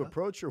if you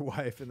approach your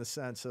wife in the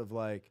sense of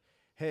like,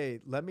 hey,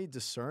 let me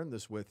discern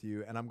this with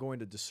you, and I'm going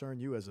to discern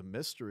you as a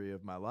mystery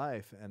of my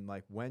life, and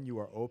like when you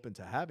are open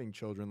to having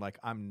children, like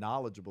I'm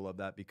knowledgeable of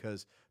that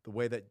because the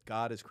way that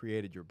God has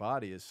created your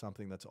body is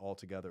something that's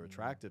altogether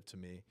attractive to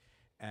me,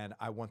 and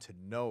I want to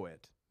know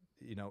it.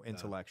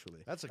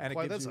 Intellectually. That's And it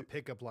gives that's you- a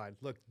pickup line.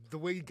 Look, the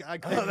way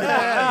God created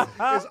man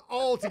is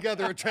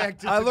altogether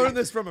attractive. I to learned me.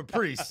 this from a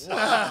priest.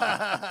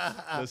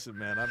 Listen,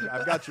 man,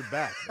 I've got your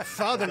back.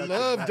 Father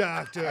Love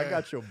Doctor. I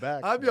got your back.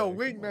 I'm your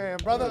man.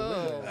 wingman, brother.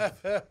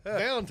 Oh,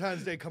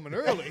 Valentine's Day coming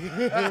early.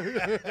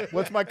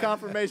 What's my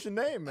confirmation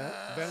name, man?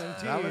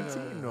 Valentino.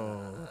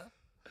 Valentino.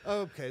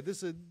 Okay,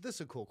 this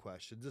is a cool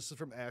question. This is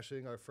from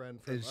Ashling, our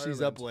friend from And Ireland.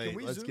 she's up late. Can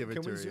we Let's zoom- give it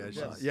can to we her. zoom Yeah, in?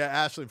 she's- Yeah,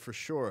 Ashley, for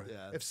sure.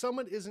 yeah. If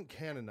someone isn't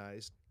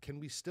canonized, can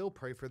we still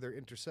pray for their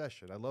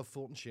intercession? I love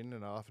Fulton Sheen,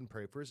 and I often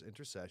pray for his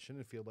intercession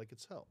and feel like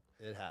it's helped.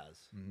 It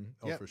has.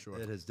 Oh, Yeah. for sure.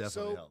 It has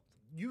definitely So helped.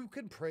 you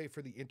can pray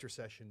for the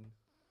intercession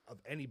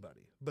of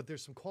anybody, but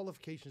there's some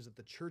qualifications that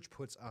the church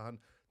puts on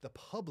the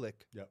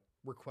public Yep.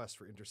 request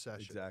for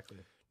intercession. Exactly.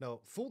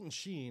 Now, Fulton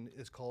Sheen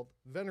is called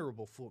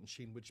Venerable Fulton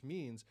Sheen, which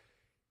means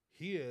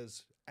he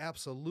is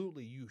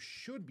absolutely, you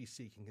should be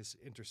seeking his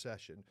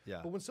intercession.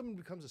 Yeah. But when someone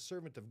becomes a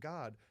servant of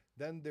God,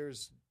 then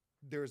there's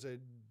a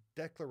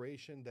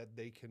declaration that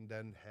they can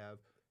then have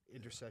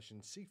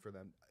intercession seek for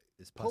them.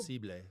 It's Pope-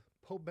 possible.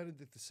 Pope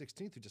Benedict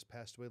XVI, who just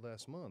passed away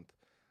last month,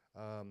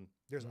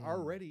 there's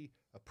already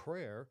a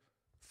prayer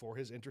for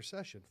his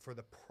intercession, for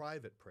the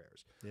private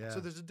prayers. Yeah.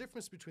 So there's a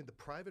difference between the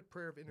private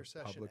prayer of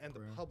intercession public and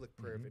prayer. the public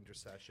prayer of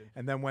intercession.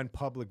 And then when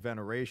public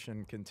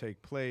veneration can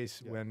take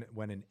place, Yeah.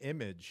 when an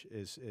image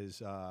is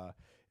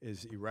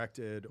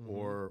erected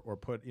or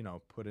put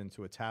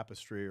into a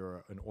tapestry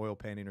or an oil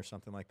painting or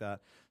something like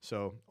that.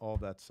 So all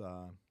that's.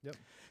 Yep.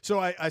 So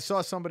I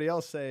saw somebody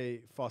else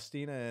say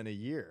Faustina in a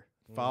year,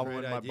 following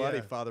Great my buddy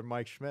idea. Father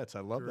Mike Schmitz.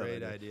 I love Great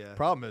that idea.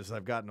 Problem is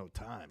I've got no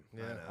time.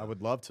 Yeah. I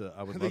would love to.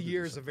 I would. The love to do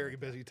year is a something very like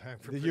that. busy time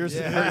for The priests. year's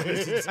a very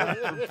busy time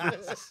for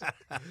priests.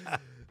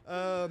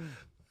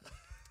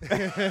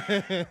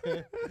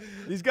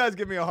 These guys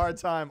give me a hard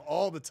time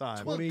all the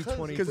time. Well,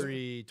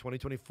 2023,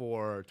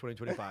 2024,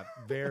 2025.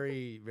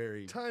 Very,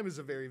 very. Time is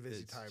a very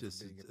busy It's time just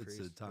for being a it's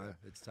priest. a time.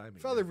 It's timing.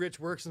 Father Rich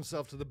works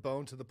himself to the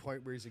bone to the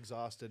point where he's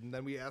exhausted, and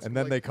then we ask him, And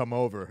then like, they come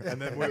over,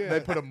 and then they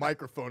put a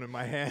microphone in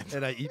my hand.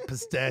 And I eat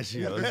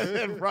pistachios.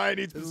 And Brian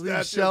eats Leave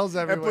pistachios shells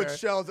and everywhere. puts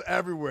shells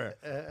everywhere.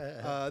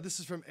 This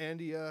is from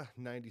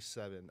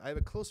Andia97. I have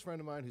a close friend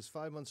of mine who's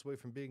 5 months away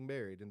from being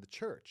married in the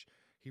church.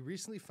 He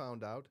recently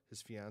found out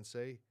his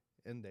fiance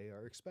and they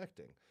are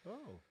expecting.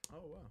 Oh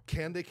wow!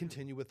 Can they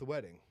continue with the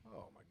wedding?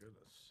 Oh my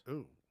goodness!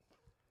 Ooh.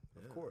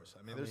 Of course.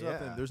 I mean, I there's mean,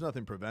 nothing. yeah. There's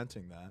nothing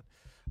preventing that.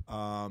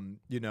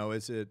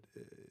 Is it?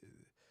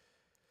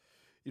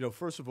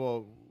 First of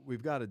all,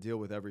 we've got to deal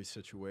with every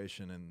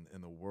situation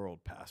in the world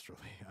pastorally.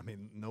 I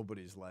mean,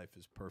 nobody's life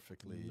is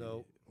perfectly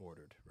Nope.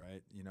 ordered,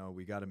 right?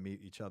 We got to meet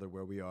each other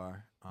where we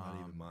are. Not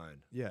even mine.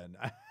 Yeah.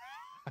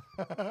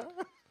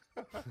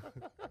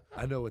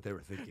 I know what they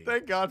were thinking.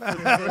 Thank God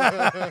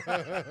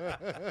for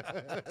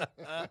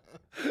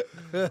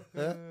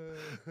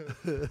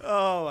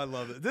Oh, I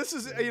love it. This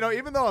is,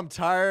 even though I'm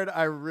tired,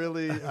 I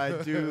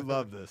do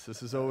love this.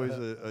 This is always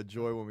a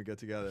joy when we get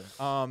together.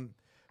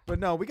 But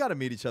no, we got to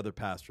meet each other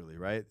pastorally,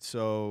 right?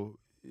 So,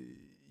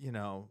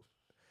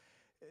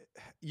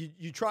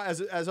 you try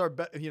as our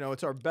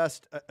it's our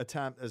best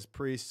attempt as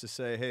priests to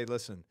say, hey,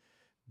 listen,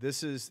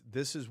 this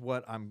is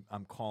what I'm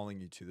calling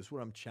you to. This is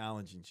what I'm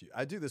challenging you.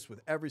 I do this with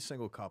every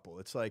single couple.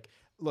 It's like,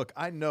 look,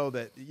 I know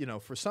that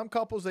for some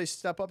couples they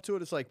step up to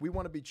it. It's like, we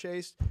want to be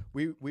chaste.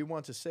 We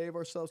want to save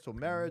ourselves till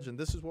marriage, and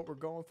this is what we're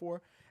going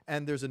for.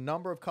 And there's a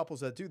number of couples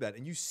that do that,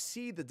 and you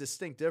see the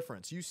distinct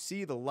difference. You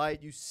see the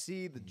light, you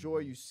see the joy,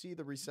 you see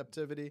the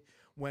receptivity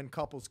when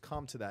couples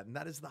come to that, and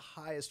that is the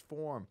highest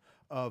form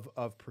of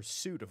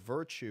pursuit of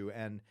virtue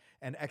and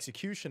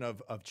execution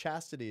of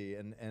chastity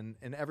and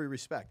in every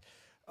respect.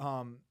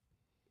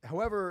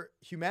 However,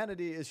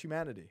 humanity is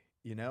humanity,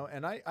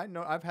 and I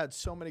know I've had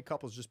so many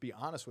couples just be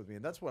honest with me,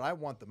 and that's what I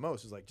want the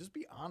most is like, just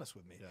be honest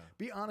with me. Yeah.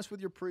 Be honest with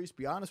your priest,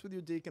 be honest with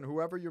your deacon,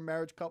 whoever your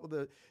marriage couple,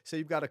 say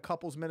you've got a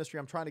couples ministry.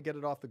 I'm trying to get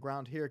it off the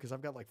ground here because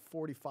I've got like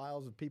 40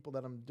 files of people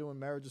that I'm doing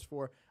marriages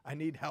for. I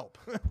need help.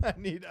 I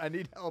need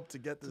help to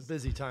get this. It's a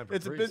busy time for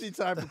It's priests. a busy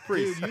time for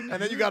priests. And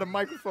then you got a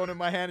microphone in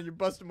my hand and you're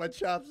busting my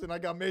chops, and I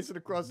got Mason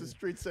across the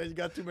street saying you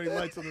got too many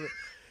lights on the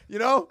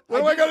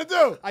what am I going to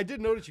do? I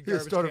did notice you Here,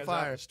 garbage start a cans out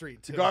in fire. the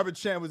street, too. The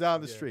garbage can was out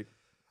in the Yeah. street.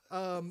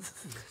 Um,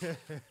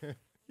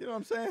 You know what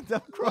I'm saying?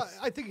 Down well, across.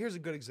 I think here's a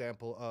good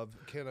example of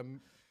can a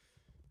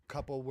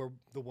couple where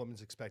the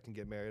woman's expecting to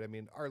get married. I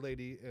mean, Our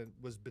Lady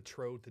was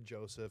betrothed to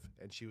Joseph,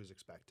 and she was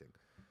expecting.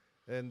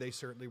 And they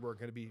certainly were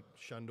going to be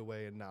shunned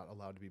away and not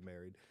allowed to be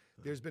married.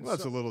 There's been Well,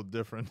 that's a little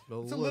different.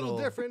 it's a little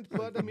different,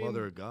 but I mean,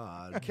 Mother of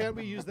God. can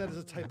we use that as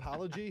a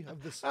typology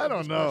of this? I of don't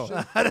this know.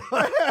 question? I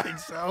don't think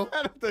so.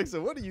 I don't think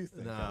so. What do you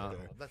think? No. out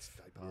there? No, that's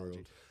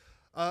typology.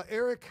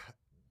 Eric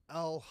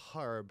Al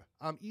Harb,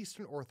 I'm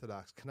Eastern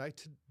Orthodox. Can I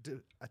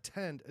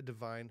attend a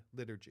divine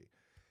liturgy?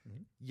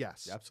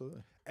 Yes.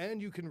 Absolutely.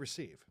 And you can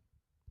receive.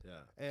 Yeah.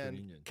 And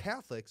communion.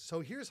 Catholics, so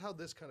here's how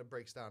this kind of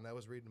breaks down. I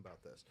was reading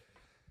about this.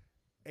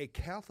 A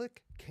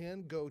Catholic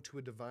can go to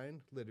a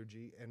divine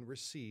liturgy and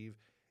receive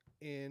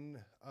in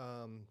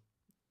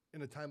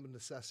a time of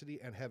necessity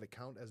and have it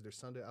count as their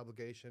Sunday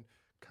obligation,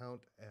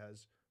 count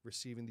as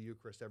receiving the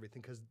Eucharist,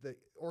 everything, because the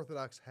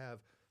Orthodox have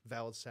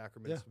valid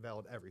sacraments,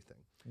 valid everything.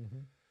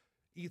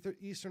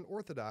 Eastern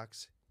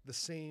Orthodox, the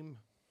same,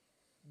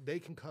 they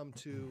can come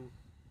to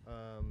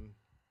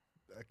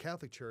a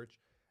Catholic church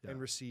and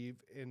receive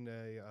in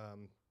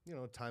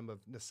a time of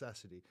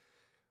necessity.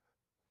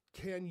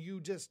 Can you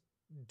just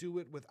do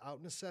it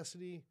without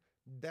necessity?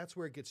 that's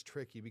where it gets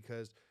tricky,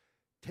 because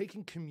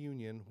taking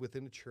communion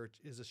within a church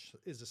is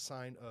a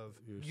sign of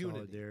unity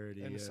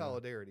solidarity, and yeah.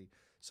 solidarity.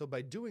 So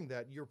by doing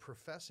that, you're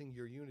professing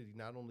your unity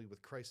not only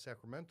with Christ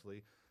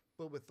sacramentally,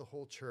 but with the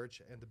whole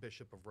church and the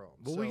Bishop of Rome.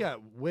 Well, so, we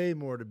got way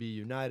more to be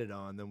united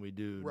on than we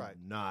do Right.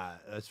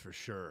 not. That's for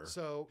sure.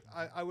 So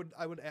I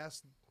would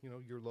ask,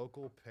 your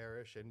local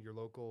parish and your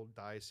local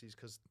diocese,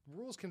 because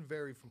rules can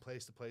vary from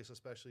place to place,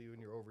 especially when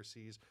you're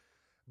overseas.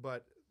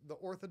 But the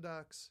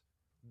Orthodox,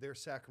 their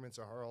sacraments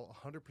are all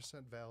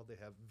 100% valid. They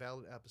have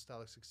valid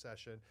apostolic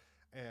succession,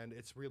 and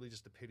it's really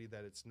just a pity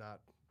that it's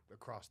not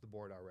across the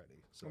board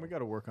already. So And we got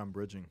to work on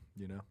bridging,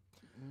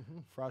 Mm-hmm.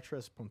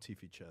 Fratres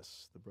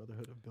Pontifices, the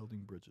Brotherhood of Building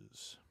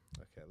Bridges.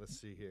 Okay, let's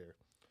see here.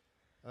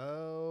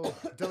 Oh,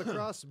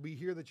 Delacrosse, we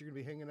hear that you're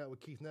going to be hanging out with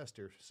Keith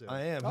Nestor soon.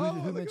 I am. Oh, Who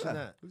look at mentioned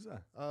that? Who's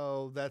that?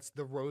 Oh, that's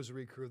the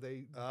Rosary crew.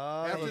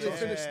 Oh, After they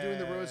finish doing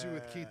the Rosary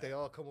with Keith, they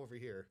all come over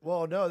here.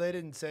 Well, no, they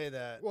didn't say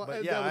that. Well,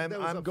 but that yeah, was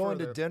I'm up going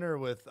further. to dinner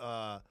with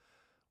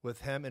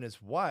him and his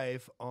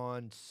wife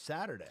on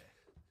Saturday.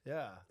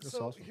 Yeah. That's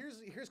So awesome.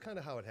 here's kind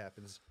of how it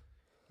happens.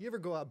 You ever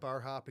go out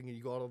bar hopping and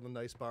you go out on the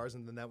nice bars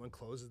and then that one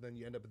closes, then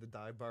you end up at the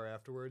dive bar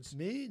afterwards?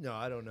 Me? No,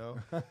 I don't know.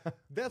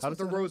 That's How what does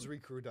the that Rosary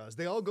crew does.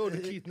 They all go to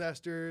Keith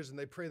Nestor's and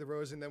they pray the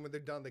rosary, and then when they're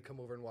done, they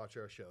come over and watch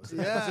our shows.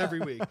 Yeah. That's every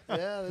week.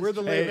 Yeah, We're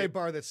the true. late Hey, night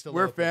bar that's still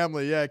We're open.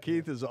 family. Yeah,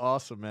 Keith is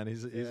awesome, man.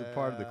 He's a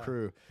part of the Yeah.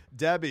 crew.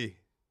 Debbie,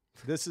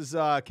 this is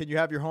can you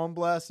have your home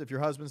blessed if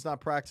your husband's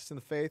not practicing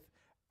the faith?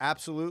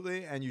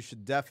 Absolutely, and you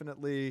should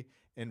definitely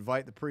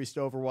invite the priest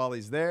over while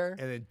he's there.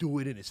 And then do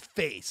it in his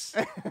face.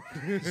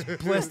 Just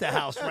bless the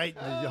house right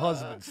in your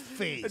husband's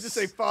face. And just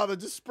say, Father,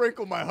 just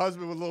sprinkle my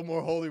husband with a little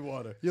more holy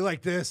water. you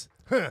like this?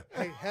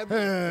 Hey,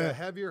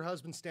 have your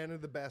husband stand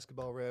under the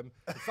basketball rim.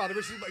 And Father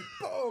Rich is like,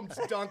 boom,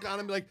 just dunk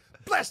on him, like,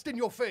 blessed in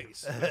your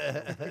face.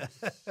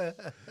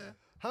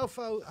 How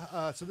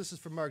far? So this is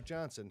from Mark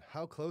Johnson.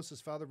 How close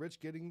is Father Rich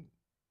getting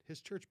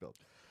his church built?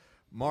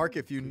 Mark,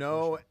 if you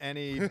know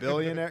any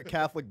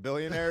Catholic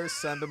billionaires,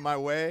 send them my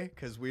way,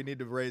 because we need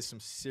to raise some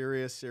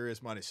serious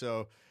money.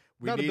 So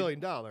we Not need, $1 billion,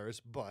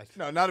 but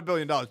No, not $1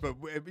 billion,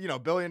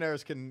 but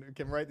billionaires can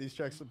write these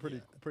checks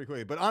pretty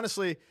quickly. But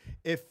honestly,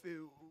 if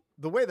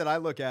the way that I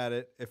look at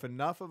it, if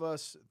enough of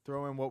us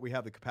throw in what we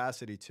have the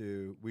capacity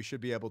to, we should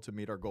be able to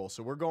meet our goals.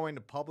 So we're going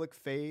to public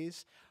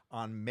phase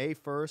on May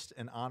 1st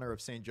in honor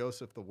of St.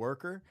 Joseph the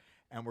Worker.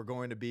 And we're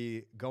going to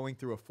be going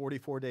through a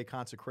 44-day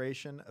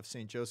consecration of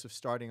St. Joseph,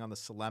 starting on the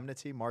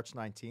solemnity, March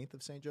 19th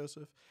of St.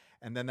 Joseph.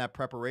 And then that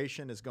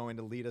preparation is going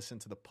to lead us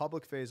into the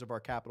public phase of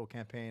our capital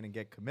campaign and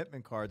get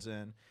commitment cards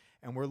in.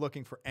 And we're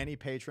looking for any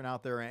patron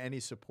out there and any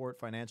support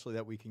financially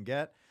that we can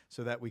get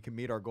so that we can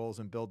meet our goals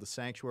and build the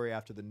sanctuary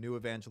after the new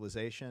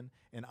evangelization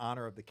in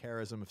honor of the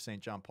charism of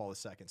St. John Paul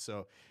II.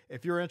 So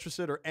if you're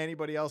interested or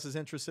anybody else is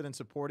interested in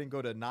supporting,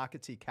 go to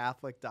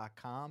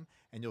nocaticatholic.com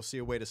and you'll see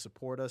a way to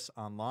support us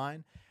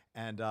online.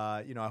 And,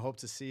 I hope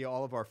to see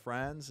all of our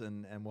friends,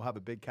 and we'll have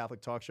a big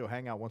Catholic talk show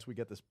hangout once we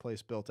get this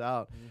place built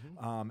out.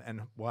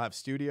 And we'll have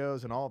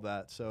studios and all of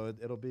that. So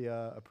it'll be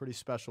a pretty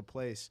special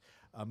place,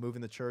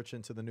 moving the church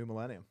into the new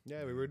millennium.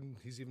 yeah,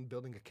 he's even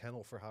building a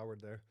kennel for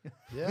Howard there.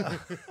 Yeah.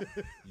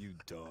 You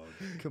dog.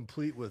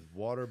 Complete with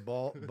water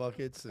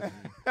buckets.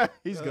 And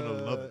He's going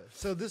to love it.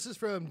 So this is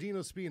from Dino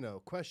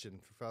Spino. Question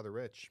for Father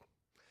Rich.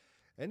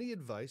 Any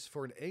advice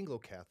for an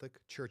Anglo-Catholic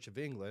Church of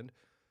England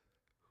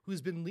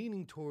who's been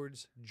leaning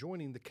towards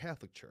joining the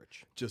Catholic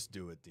Church? Just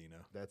do it, Dino.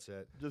 That's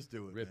it. Just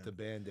do it, rip man. the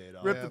Band-Aid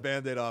off. Rip Yeah. the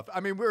Band-Aid off.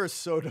 I mean, we're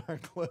so darn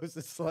close.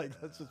 It's like,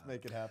 let's just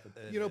make it happen.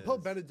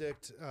 Pope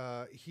Benedict,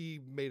 he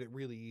made it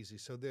really easy.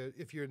 So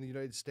if you're in the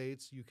United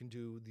States, you can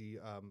do the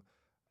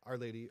Our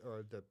Lady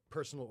or the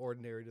personal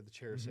ordinary to the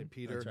Chair of St.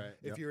 Peter. That's right.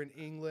 If Yep. you're in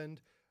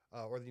England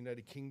or the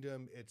United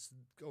Kingdom, it's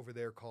over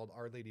there called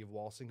Our Lady of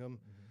Walsingham.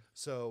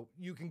 So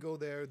you can go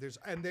there. They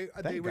Thank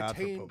retain God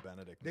for Pope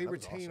Benedict. they That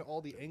was retain awesome. all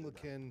the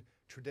Anglican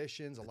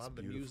traditions, a lot of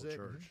the beautiful music,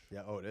 church.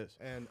 Yeah, oh, it is.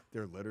 and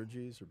Their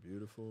liturgies are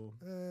beautiful.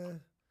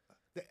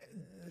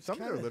 It's Some of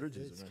their kinda-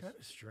 liturgies It's are nice. kind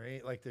of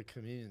strange. Like the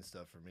communion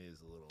stuff for me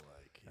is a little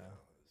like,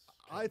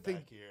 I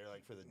think- back here,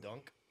 like for the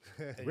dunk.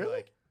 And Really? You're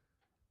like,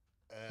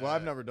 Well,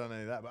 I've never done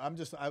any of that, but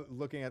I'm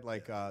looking at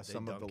like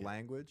some of the dunk it.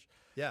 language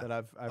yeah, that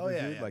I've Oh, yeah,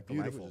 reviewed. yeah. Like the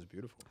Beautiful. language is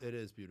beautiful. it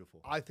is beautiful.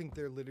 I think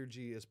their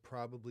liturgy is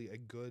probably a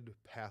good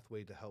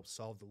pathway to help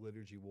solve the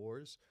liturgy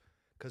wars,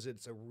 because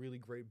it's a really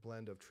great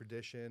blend of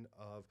tradition,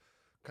 of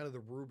kind of the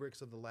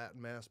rubrics of the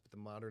Latin Mass, but the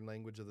modern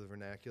language of the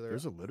vernacular.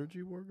 There's a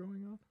liturgy war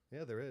going on.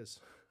 Yeah, there is.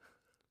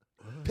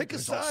 Pick a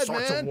There's all side,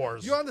 sorts of man.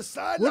 wars. You're on the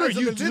side. What are of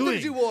you the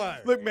liturgy doing? war.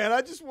 Look, man,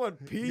 I just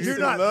want peace. You're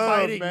and not love,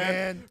 fighting,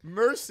 man. man.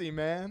 Mercy,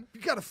 man.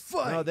 You gotta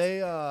fight. No, they.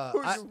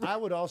 Who's- I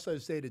would also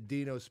say to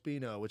Dino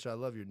Spino, which I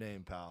love your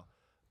name, pal.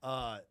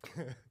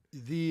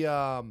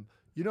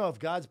 If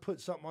God's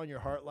put something on your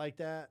heart like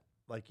that,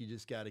 like you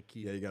just got to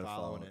keep Yeah, you gotta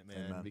following follow it, it.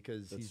 man, Amen.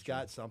 because That's He's true.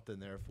 got something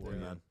there for you,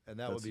 Amen. and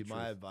that That's would be the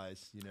my truth.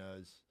 advice.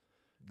 Is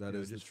That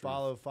is just the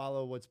truth.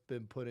 follow what's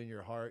been put in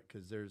your heart,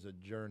 because there's a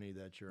journey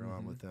that you're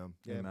on with Him.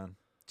 Yeah. Amen.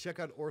 Check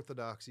out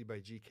Orthodoxy by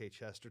G.K.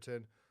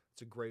 Chesterton.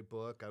 It's a great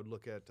book. I would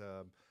look at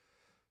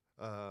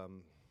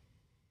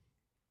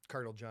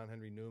Cardinal John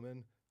Henry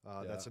Newman.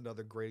 That's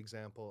another great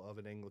example of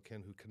an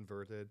Anglican who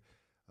converted.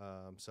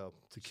 So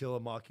To Kill a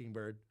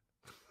Mockingbird.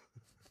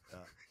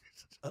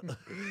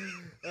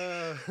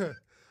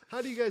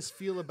 How do you guys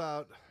feel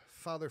about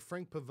Father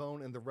Frank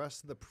Pavone and the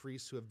rest of the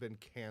priests who have been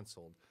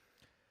canceled?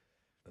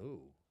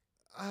 Oh,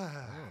 I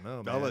don't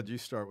know, man. I'll let you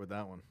start with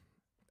that one.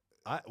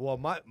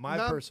 My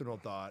personal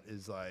thought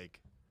is like,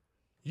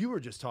 you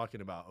were just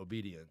talking about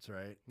obedience,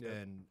 right? Yeah.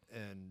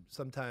 And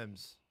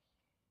sometimes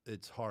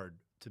it's hard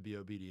to be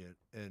obedient,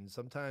 and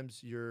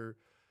sometimes you're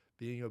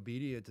being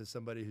obedient to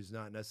somebody who's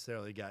not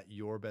necessarily got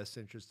your best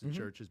interest, the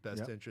church's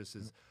best interest,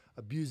 is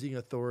abusing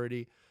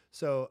authority.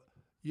 So,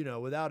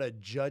 without a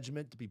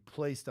judgment to be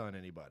placed on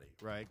anybody,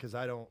 right? Because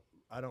I don't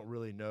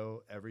really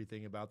know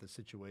everything about the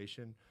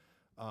situation.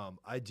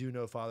 I do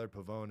know Father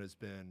Pavone has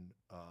been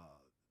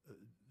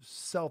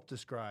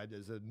self-described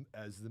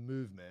as the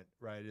movement,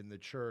 right, in the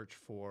church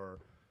for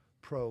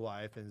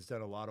pro-life, and has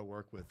done a lot of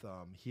work with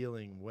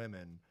healing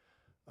women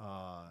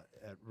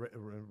at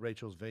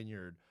Rachel's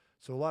Vineyard.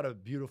 So a lot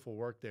of beautiful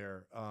work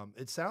there.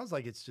 It sounds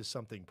like it's just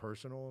something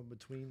personal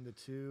between the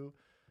two.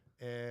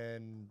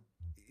 And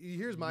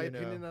here's my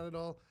opinion on it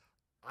all.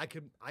 I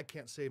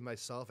can't save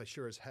myself. I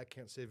sure as heck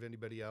can't save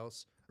anybody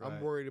else. Right. I'm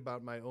worried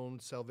about my own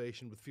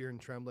salvation with fear and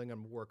trembling. I'm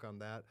going to work on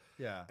that.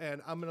 Yeah.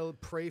 And I'm going to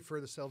pray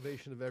for the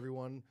salvation of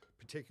everyone,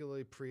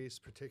 particularly priests,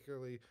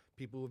 particularly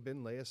people who have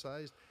been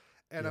laicized.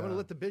 And I'm going to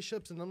let the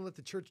bishops and I'm going to let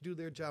the church do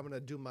their job. I'm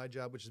going to do my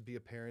job, which is be a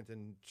parent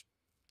and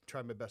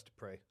try my best to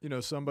pray.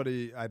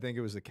 Somebody, I think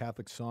it was the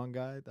Catholic Song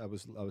Guide. I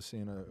was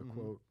seeing a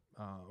quote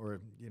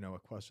or a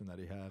question that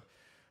he had.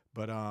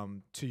 But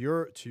to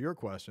your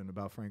question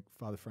about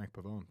Father Frank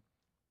Pavone,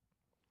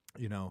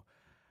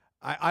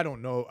 I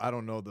don't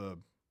know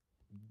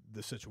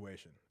the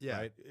situation. Yeah.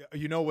 Right?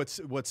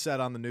 What's said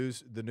on the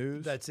news.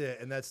 That's it,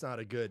 and that's not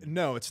a good.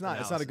 No, it's not.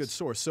 analysis. It's not a good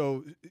source.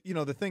 So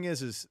the thing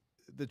is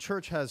the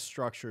church has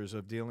structures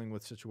of dealing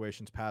with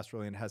situations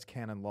pastorally and has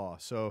canon law.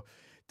 So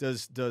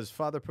does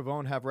Father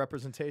Pavone have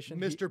representation?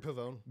 Mr.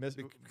 Pavone,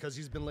 because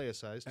he's been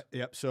laicized.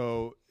 Yep.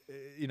 So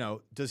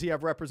does he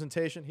have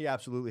representation? He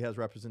absolutely has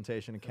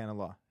representation in canon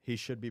law. He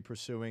should be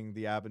pursuing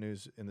the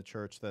avenues in the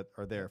church that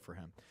are there for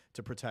him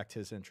to protect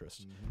his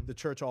interests. The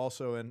church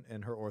also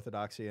in her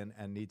orthodoxy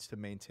and needs to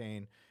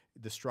maintain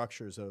the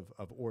structures of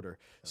order.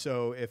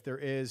 So if there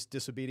is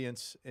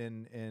disobedience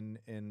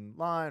in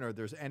line, or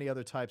there's any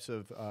other types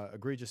of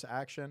egregious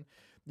action,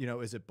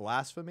 is it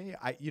blasphemy?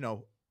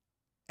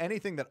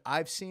 Anything that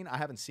I've seen, I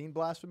haven't seen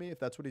blasphemy, if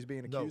that's what he's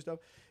being accused of.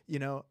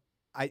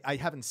 I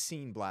haven't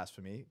seen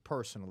blasphemy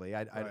personally.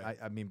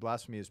 I mean,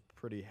 blasphemy is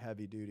pretty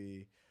heavy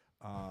duty,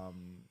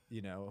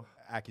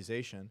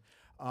 accusation.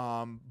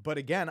 But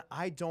again,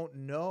 I don't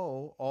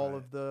know all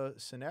of the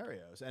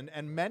scenarios,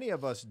 and many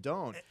of us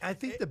don't. I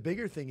think the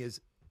bigger thing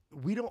is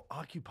we don't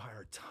occupy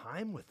our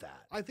time with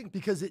that. I think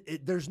because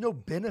there's no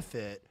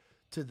benefit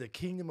to the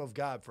kingdom of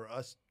God for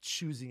us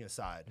choosing a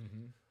side,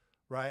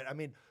 right? I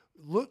mean,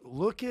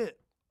 look at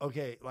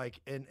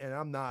and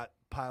I'm not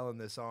piling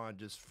this on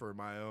just for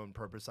my own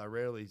purpose. I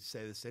rarely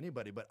say this to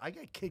anybody, but I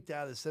got kicked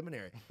out of the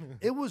seminary.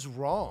 It was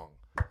wrong.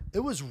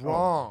 It was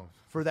wrong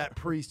for that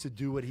priest to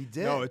do what he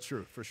did. No, it's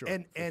true, for sure.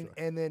 And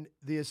then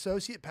the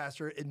associate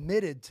pastor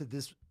admitted to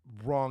this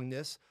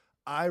wrongness.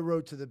 I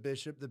wrote to the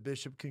bishop. The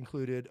bishop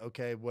concluded,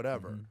 okay,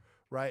 whatever,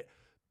 right?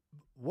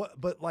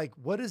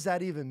 What does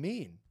that even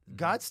mean?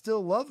 God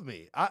still loved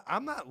me.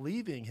 I'm not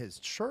leaving his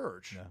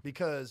church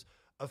because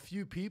a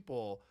few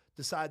people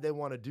decide they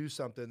want to do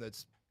something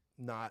that's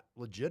not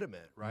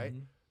legitimate, right?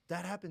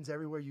 That happens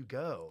everywhere you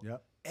go.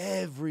 Yep.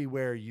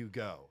 Everywhere you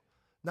go.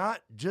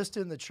 Not just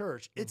in the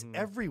church, it's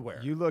everywhere.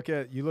 You look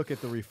at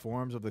the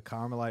reforms of the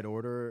Carmelite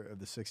order of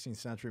the 16th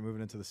century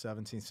moving into the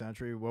 17th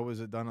century. What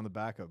was it done on the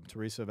back of?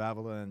 Teresa of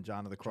Avila and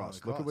John of the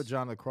Cross. Look at what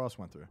John of the Cross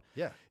went through.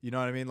 Yeah. You know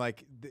what I mean?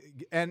 Like,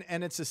 and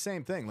it's the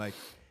same thing. Like,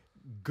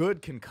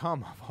 good can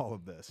come of all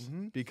of this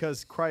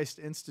because Christ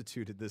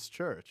instituted this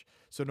church.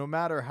 So no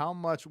matter how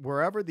much,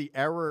 wherever the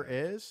error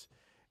is,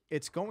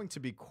 it's going to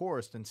be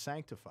coursed and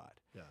sanctified.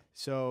 Yeah.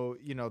 So,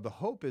 the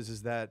hope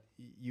is that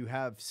you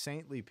have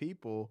saintly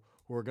people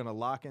who are going to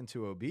lock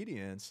into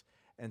obedience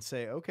and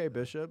say, okay,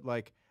 Bishop,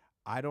 like,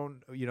 I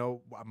don't,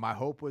 my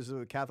hope was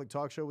the Catholic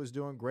Talk Show was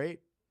doing great.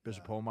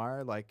 Bishop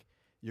Holmeyer, like,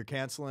 you're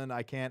canceling.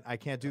 I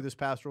can't do this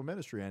pastoral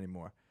ministry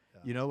anymore.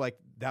 Yeah. Like,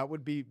 that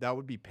would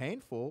be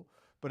painful.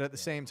 But at the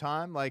same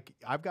time, like,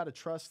 I've got to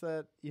trust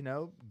that,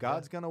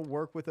 God's going to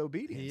work with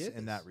obedience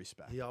in that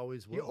respect. He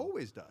always will. He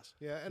always does.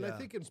 Yeah, and I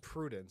think in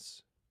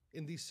prudence,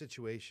 in these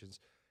situations,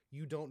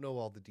 you don't know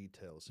all the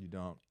details. You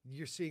don't.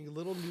 You're seeing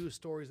little news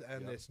stories,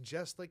 and it's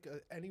just like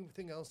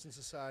anything else in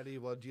society.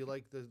 Well, do you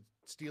like the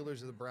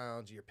Steelers or the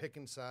Browns? You're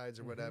picking sides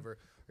or whatever.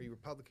 Are you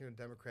Republican or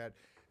Democrat?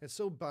 It's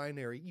so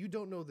binary. You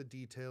don't know the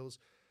details.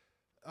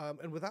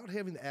 And without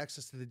having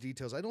access to the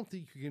details, I don't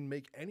think you can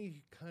make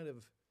any kind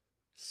of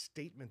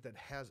statement that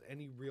has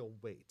any real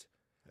weight.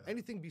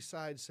 Anything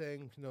besides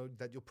saying,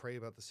 that you'll pray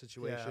about the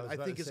situation, I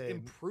think is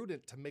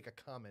imprudent to make a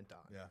comment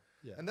on.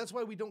 Yeah. And that's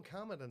why we don't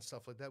comment on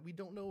stuff like that. We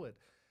don't know it.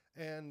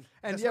 And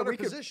And that's yeah, not our we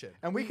position.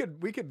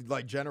 could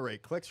like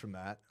generate clicks from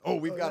that. Oh,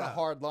 we've got a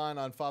hard line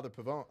on Father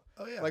Pavone.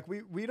 Oh, yeah. Like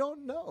we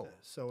don't know.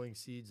 Sowing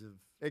seeds of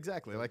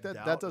Exactly. Like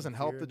doubt that doesn't and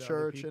help fear the into other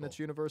church and people. its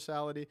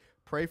universality.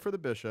 Pray for the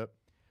bishop,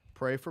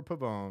 pray for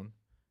Pavone,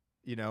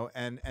 you know,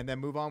 and then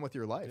move on with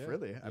your life, Yeah.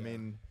 really. I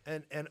mean,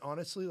 and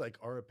honestly, like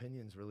our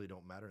opinions really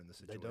don't matter in the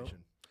They don't.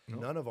 situation.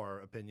 Nope. None of our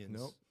opinions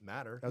Nope.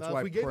 matter. That's now, why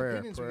if we gave prayer,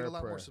 opinions, we prayer, get a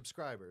lot more prayer.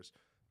 subscribers,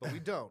 but we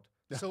don't.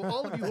 So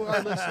all of you who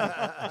are listening,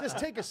 just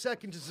take a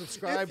second to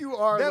subscribe. If you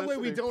are that way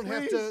we listening, don't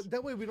have please. to.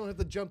 That way we don't have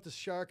to jump the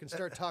shark and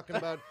start talking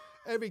about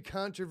every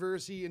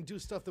controversy and do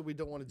stuff that we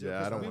don't want to do. Yeah,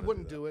 I 'cause don't we wanna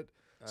wouldn't do do it.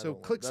 I So don't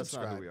want- click that's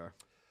subscribe. not who we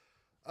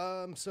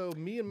are. So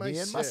me and my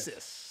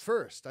sis.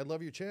 First, I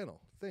love your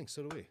channel. Thanks.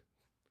 So do we.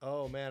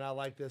 Oh man, I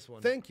like this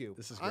one. Thank you.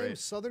 This is I'm great.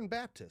 Southern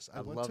Baptist.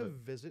 I went love to it.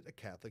 visit a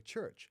Catholic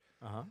church.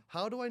 Uh-huh.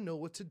 How do I know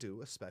what to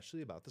do,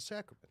 especially about the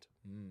sacrament?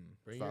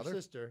 Bring Father?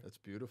 your sister. That's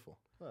beautiful.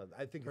 Well,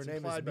 I think Her it's name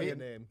is implied by me, the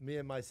name. me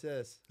and my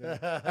sis.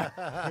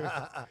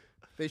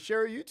 They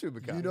share a YouTube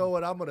account. You know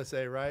what I'm gonna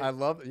say, right? I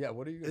love it. Yeah,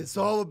 what are you gonna It's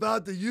say? all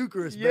about the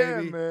Eucharist, Yeah,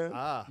 baby. man.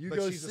 Ah, You but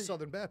go she's a see-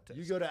 Southern Baptist.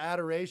 You go to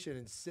adoration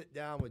and sit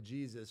down with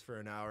Jesus for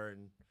an hour,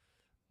 and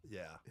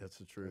yeah, That's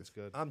the truth. That's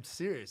good. I'm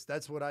serious.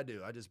 That's what I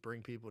do. I just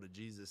bring people to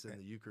Jesus in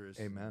the Eucharist.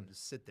 Amen. And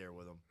just sit there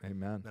with them.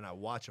 Amen. Then I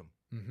watch them.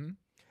 Mm-hmm.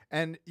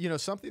 And, you know,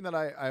 something that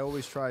I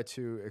always try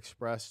to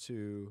express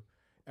to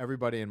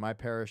everybody in my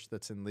parish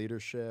that's in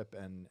leadership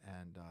and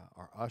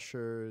our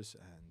ushers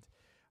and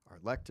our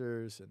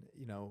lectors, and,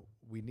 you know,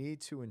 we need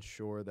to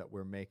ensure that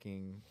we're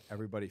making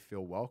everybody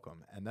feel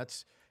welcome. And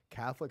that's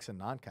Catholics and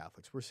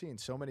non-Catholics. We're seeing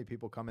so many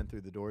people come in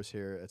through the doors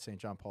here at St.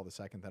 John Paul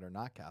II that are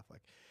not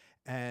Catholic.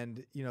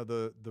 And, you know,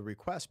 the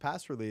request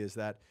pastorally is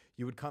that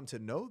you would come to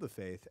know the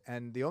faith.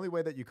 And the only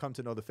way that you come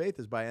to know the faith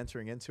is by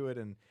entering into it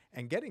and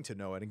getting to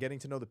know it and getting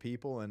to know the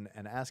people and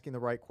asking the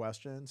right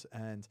questions.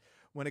 And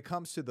when it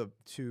comes to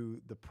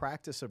the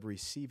practice of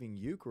receiving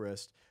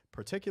Eucharist,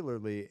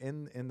 particularly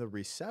in the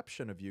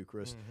reception of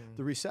Eucharist,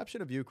 the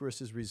reception of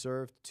Eucharist is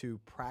reserved to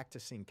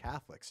practicing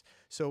Catholics.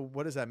 So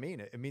what does that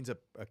mean? It means a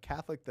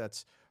Catholic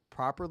that's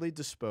properly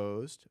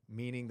disposed,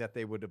 meaning that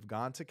they would have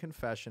gone to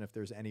confession if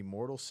there's any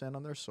mortal sin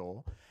on their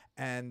soul,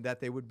 and that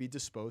they would be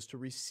disposed to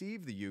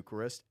receive the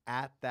Eucharist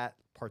at that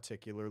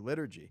particular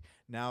liturgy.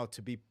 Now,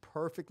 to be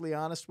perfectly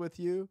honest with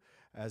you,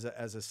 as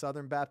a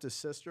Southern Baptist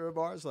sister of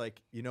ours,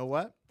 like, you know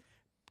what?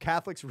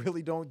 Catholics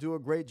really don't do a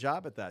great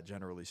job at that,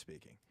 generally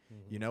speaking.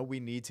 You know, we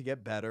need to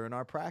get better in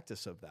our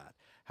practice of that.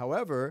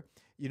 However,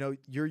 you know,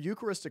 your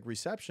Eucharistic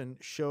reception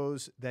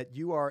shows that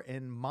you are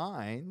in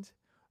mind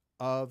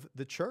of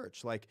the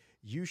church. Like,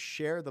 you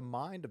share the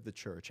mind of the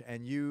church,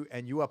 and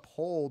you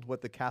uphold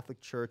what the Catholic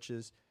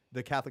Church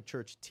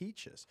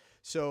teaches.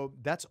 So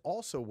that's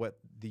also what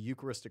the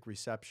Eucharistic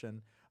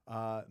reception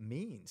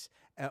means,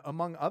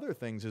 among other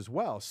things as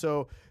well.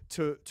 So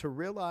to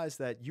realize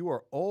that you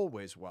are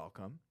always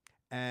welcome.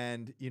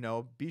 And, you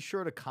know, be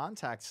sure to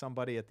contact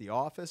somebody at the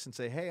office and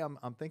say, hey, I'm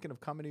thinking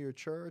of coming to your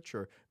church.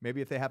 Or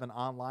maybe if they have an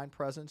online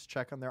presence,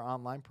 check on their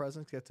online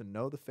presence, get to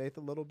know the faith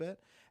a little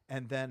bit,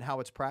 and then how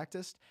it's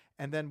practiced.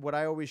 And then what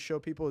I always show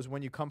people is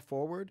when you come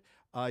forward,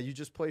 you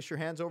just place your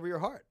hands over your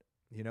heart.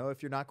 You know,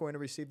 if you're not going to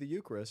receive the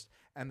Eucharist,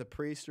 and the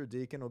priest or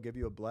deacon will give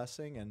you a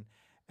blessing and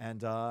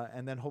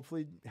then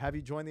hopefully have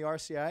you join the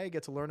RCIA,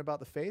 get to learn about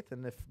the faith.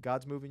 And if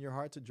God's moving your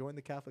heart to join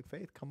the Catholic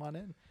faith, come on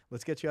in.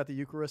 Let's get you at the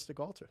Eucharistic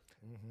altar.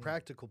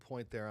 Practical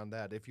point there on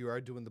that. If you are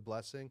doing the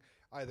blessing,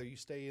 either you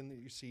stay in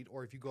your seat,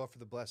 or if you go out for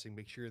the blessing,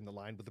 make sure you're in the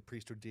line with the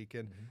priest or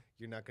deacon.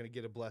 You're not going to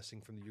get a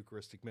blessing from the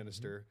Eucharistic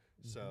minister.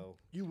 So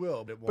You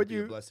will, but it won't be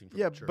a blessing from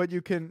the church. but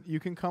you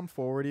can come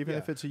forward, even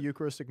if Yeah. it's a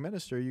Eucharistic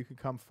minister. You can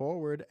come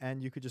forward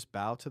and you could just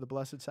bow to the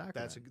Blessed Sacrament.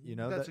 That's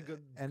a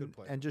good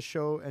point. and just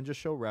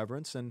show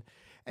reverence. And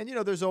you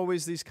know, there's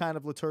always these kind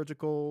of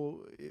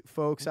liturgical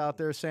folks out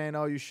there saying,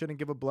 oh, you shouldn't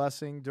give a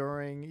blessing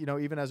during, you know,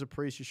 even as a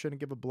priest, you shouldn't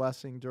give a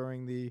blessing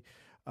during the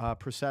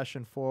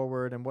procession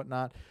forward and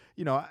whatnot.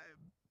 You know,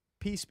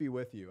 peace be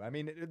with you. I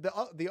mean,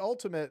 the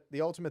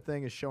ultimate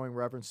thing is showing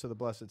reverence to the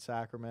Blessed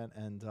Sacrament,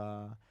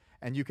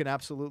 and you can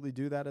absolutely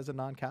do that as a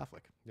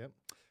non-Catholic. Yep.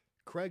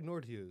 Craig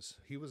Nordhughes,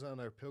 he was on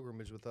our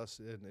pilgrimage with us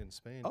in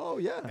Spain. Oh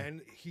yeah,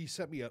 And he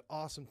sent me an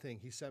awesome thing.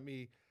 He sent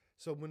me,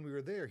 so when we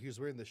were there, he was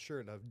wearing this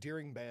shirt of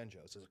Deering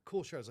Banjos. It's a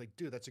cool shirt. I was like,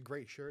 dude, that's a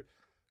great shirt.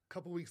 A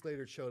couple weeks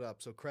later, it showed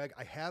up. So Craig,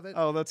 I have it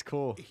oh that's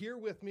cool. here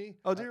with me.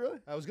 Oh, do you really?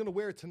 I was going to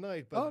wear it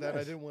tonight, but Oh, then I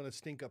nice. didn't want to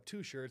stink up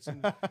two shirts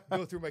and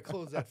go through my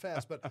clothes that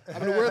fast. But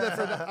I'm going to wear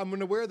that I'm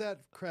going to wear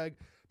that, Craig.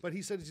 But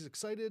he said he's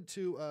excited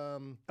to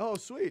Oh,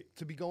 sweet.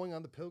 be going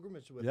on the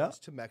pilgrimage with Yeah. us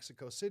to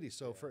Mexico City.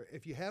 So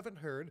if you haven't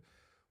heard,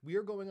 we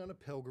are going on a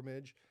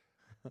pilgrimage.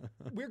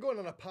 We're going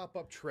on a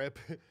pop-up trip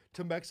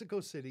to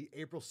Mexico City,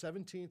 April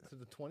 17th to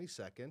the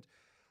 22nd.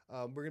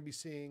 We're going to be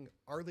seeing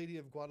Our Lady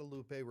of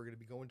Guadalupe. We're going to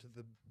be going to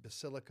the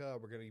Basilica.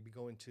 We're going to be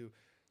going to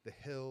the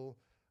hill.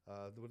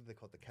 what do they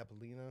call it? The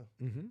Capellina.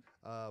 Mm-hmm.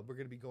 We're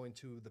going to be going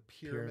to the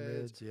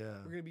pyramids. Yeah.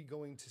 We're going to be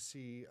going to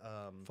see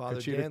Father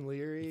Conchita- Dan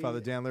Leary. Father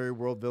Dan Leary,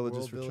 World Villages,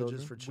 World for Villages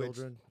Children. for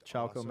Children.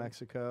 Chalco, Awesome.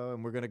 Mexico,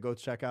 and we're going to go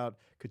check out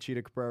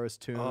Conchita Cabrera's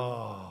tomb.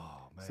 Oh,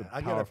 It's man. a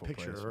I got a powerful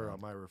picture place, of her man.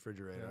 on my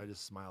refrigerator. Yeah. I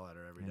just smile at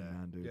her every day.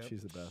 Man, dude, Yep.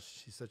 she's the best.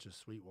 She's such a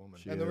sweet woman.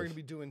 She and then we're is.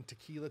 going to be doing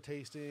tequila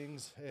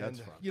tastings and That's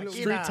fun. you know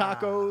Street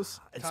tacos.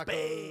 In Tacos.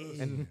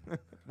 Spain. And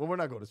well, we're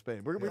not going to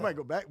Spain. We Yeah. might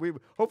go back.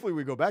 Hopefully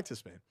we go back to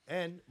Spain.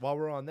 And while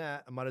we're on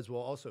that, I might as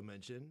well also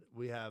mention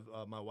we have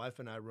my wife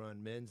and I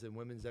run men's and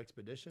women's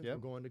expeditions. Yep.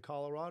 We're going to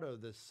Colorado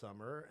this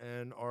summer,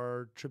 and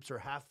our trips are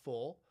half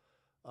full.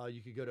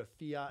 You could go to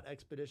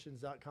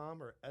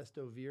fiatexpeditions.com or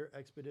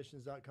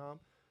estovirexpeditions.com.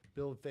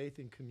 Build faith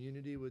and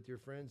community with your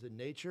friends in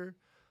nature.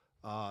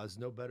 There's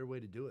no better way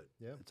to do it.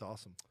 Yeah. It's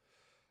awesome.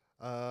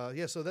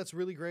 Yeah, so that's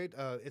really great.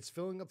 It's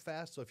filling up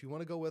fast, so if you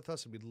want to go with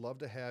us, we'd love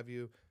to have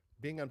you.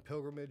 Being on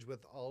pilgrimage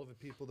with all of the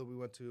people that we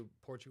went to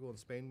Portugal and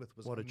Spain with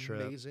was What a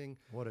trip. amazing.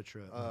 What a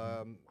trip.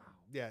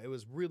 Yeah, it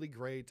was really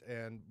great,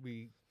 and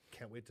we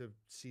can't wait to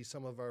see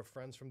some of our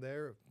friends from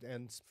there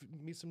and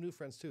meet some new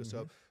friends too.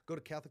 So go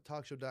to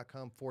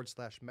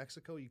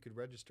CatholicTalkShow.com/Mexico. You could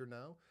register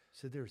now.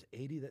 So there's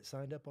 80 that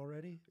signed up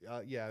already?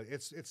 Yeah,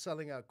 it's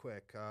selling out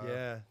quick.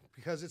 Yeah.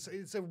 because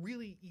it's a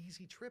really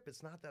easy trip.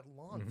 It's not that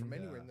long from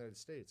anywhere in the United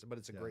States, but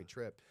it's a great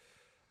trip.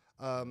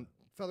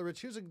 Father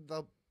Rich, here's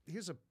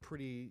a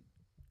pretty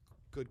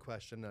good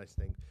question, I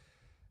think.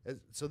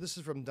 So this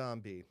is from Don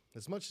B.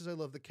 As much as I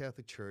love the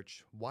Catholic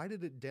Church, why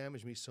did it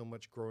damage me so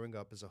much growing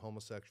up as a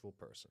homosexual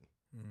person?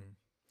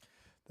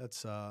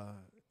 That's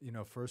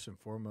first and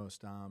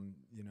foremost,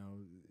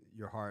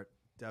 your heart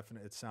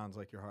definitely. It sounds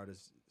like your heart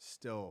is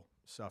still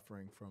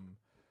suffering from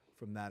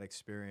that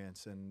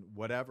experience, and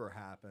whatever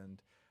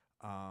happened,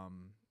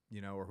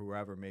 or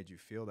whoever made you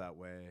feel that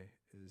way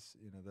is,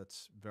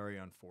 that's very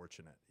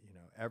unfortunate.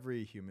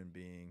 Every human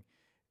being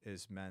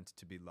is meant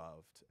to be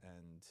loved,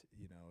 and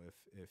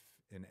if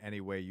in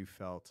any way you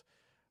felt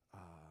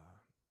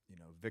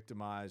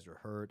victimized or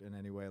hurt in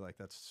any way, like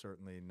that's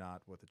certainly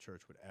not what the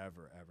church would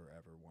ever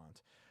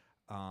want.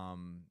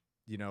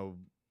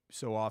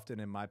 So often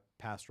in my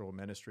pastoral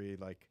ministry,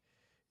 I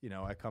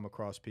come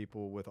across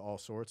people with all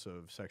sorts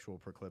of sexual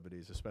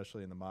proclivities,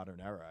 especially in the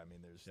modern era. I mean,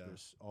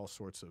 there's all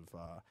sorts of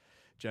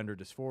gender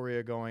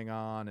dysphoria going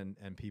on,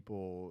 and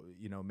people,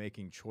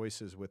 making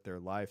choices with their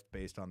life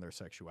based on their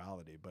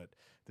sexuality. But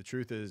the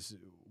truth is,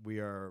 we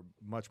are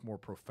much more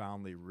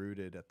profoundly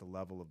rooted at the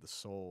level of the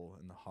soul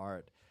and the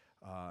heart,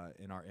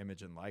 in our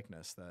image and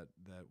likeness, that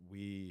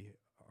we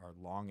are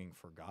longing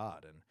for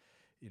God. And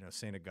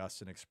St.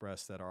 Augustine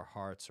expressed that our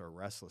hearts are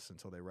restless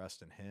until they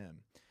rest in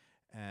Him.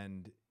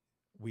 And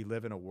we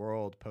live in a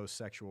world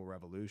post-sexual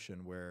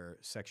revolution where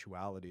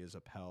sexuality is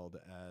upheld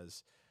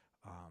as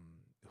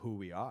who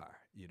we are,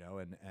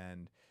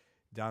 and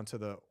down to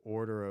the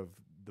order of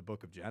the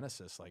book of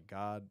Genesis. Like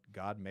God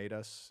made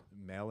us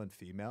male and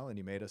female, and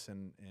He made us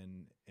in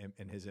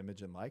His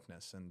image and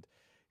likeness, and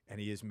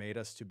He has made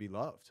us to be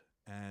loved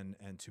and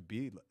to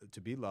be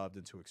loved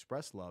and to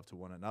express love to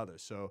one another.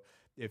 So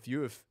if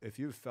you've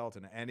felt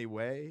in any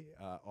way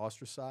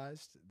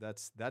ostracized,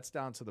 that's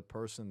down to the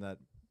person that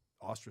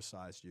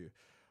ostracized you.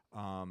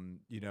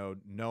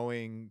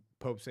 Knowing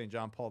Pope St.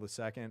 John Paul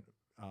II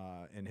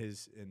in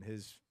his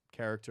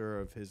character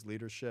of his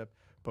leadership,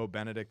 Pope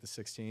Benedict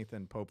XVI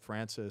and Pope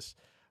Francis,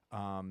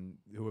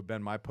 who have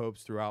been my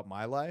popes throughout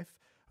my life.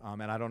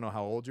 And I don't know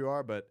how old you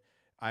are, but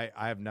I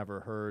have never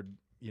heard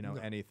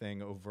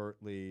anything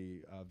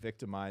overtly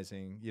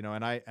victimizing.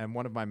 And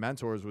one of my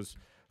mentors was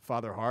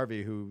Father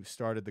Harvey, who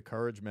started the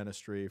Courage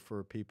Ministry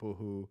for people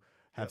who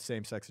have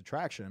same-sex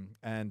attraction.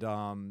 And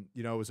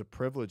it was a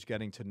privilege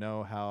getting to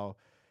know how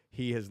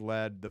he has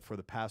led for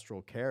the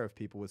pastoral care of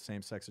people with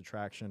same-sex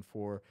attraction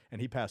and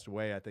he passed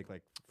away, I think,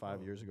 like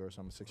 5 years ago or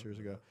something, 6 years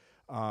ago.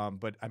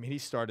 But I mean, he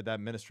started that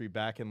ministry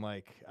back in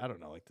the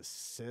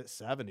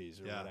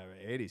 70s or whatever,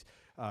 80s,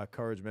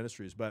 Courage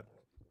Ministries. But,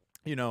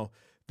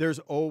 there's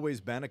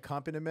always been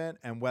accompaniment,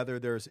 and whether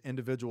there's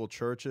individual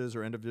churches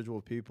or individual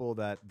people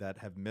that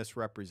have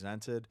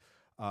misrepresented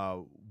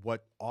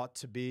what ought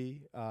to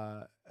be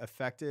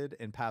affected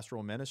in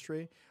pastoral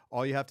ministry,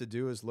 all you have to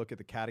do is look at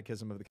the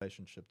catechism of the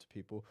relationship to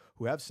people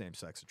who have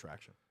same-sex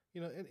attraction.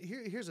 And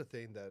here's the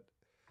thing, that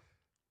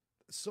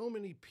so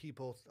many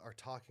people are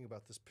talking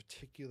about this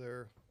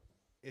particular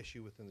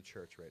issue within the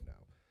church right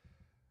now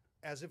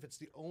as if it's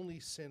the only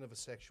sin of a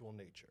sexual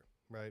nature,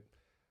 right?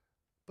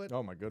 But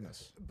Oh my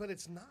goodness. But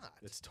it's not.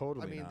 It's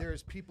totally I mean, not.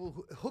 there's people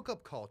who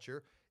hookup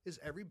culture is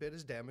every bit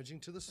as damaging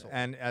to the soul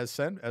And as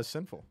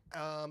sinful.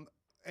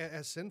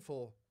 as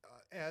sinful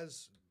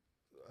as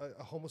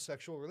a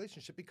homosexual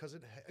relationship, because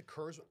it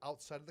occurs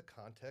outside of the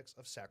context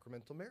of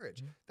sacramental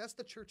marriage. That's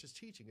the church's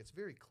teaching. It's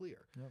very clear.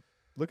 Yep.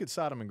 Look at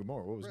Sodom and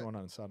Gomorrah. What was Right. going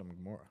on in Sodom and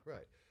Gomorrah?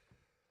 Right.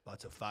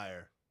 Lots of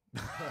fire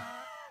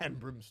And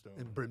brimstone.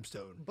 and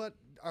brimstone. But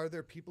are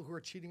there people who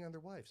are cheating on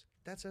their wives?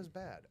 That's as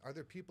bad. Are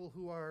there people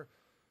who are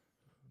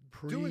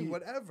doing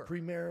whatever.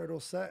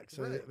 premarital sex.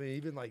 Right. I mean,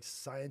 even like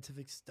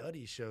scientific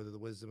studies show that the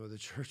wisdom of the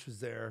church was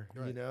there.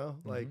 You Right. know,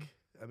 like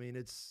I mean,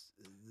 this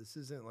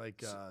isn't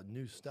like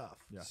new stuff.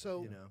 Yeah.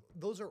 So you know.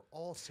 those are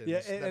all sins. Yeah,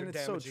 that and are it's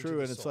so damaging to true.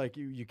 the And it's soul. like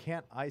you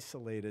can't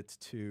isolate it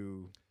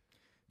to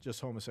just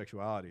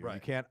homosexuality. Or you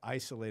Right. can't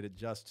isolate it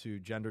just to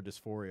gender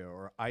dysphoria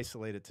or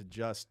isolate it to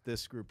just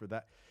this group or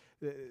that.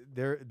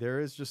 There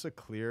is just a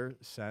clear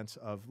sense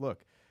of,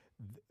 look,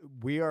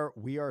 we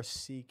are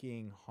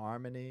seeking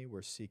harmony,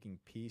 we're seeking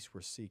peace,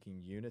 we're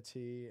seeking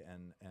unity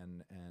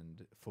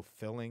and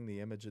fulfilling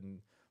the image and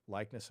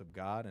likeness of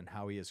God and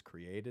how he has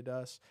created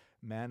us,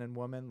 man and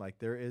woman. Like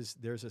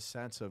there's a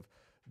sense of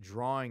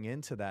drawing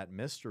into that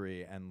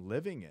mystery and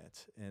living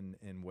it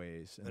in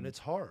ways. And it's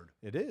hard.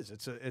 It is.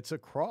 It's a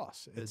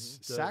cross. It's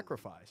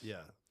sacrifice.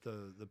 Yeah.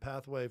 The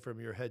pathway from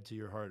your head to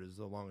your heart is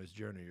the longest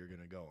journey you're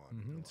going to go on.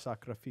 Mm-hmm.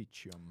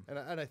 Sacrificium.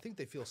 And I think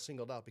they feel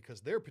singled out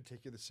because their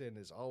particular sin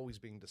is always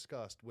being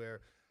discussed,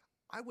 where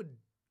I would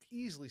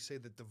easily say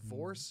that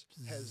divorce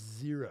has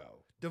Zero.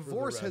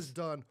 Divorce has rest.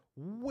 done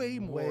way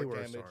more Way worse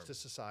damage harm. to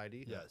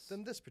society Yes.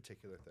 than this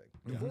particular thing.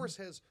 Divorce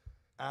has,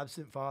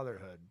 Absent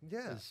fatherhood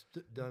Yeah. has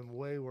done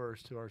way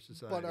worse to our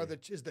society.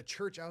 but is the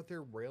church out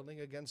there railing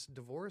against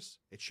divorce?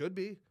 It should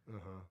be.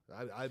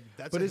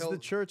 That's But a is hell- the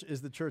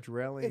church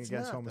railing It's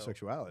against not, though.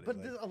 homosexuality? But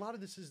Like- a lot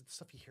of this is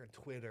stuff you hear on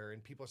Twitter,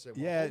 and people say, well,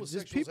 yeah, homosexuals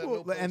just have people,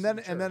 no place and in then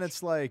the and then church.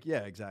 it's like, yeah,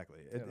 exactly.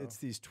 know? It's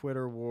these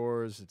Twitter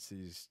wars. It's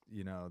these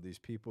these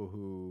people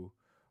who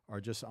are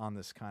just on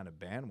this kind of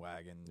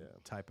bandwagon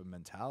type of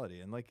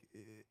mentality, and like,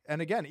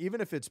 and again, even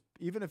if it's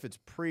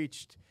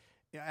preached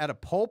at a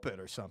pulpit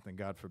or something,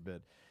 God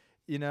forbid,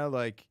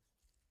 like,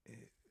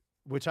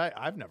 which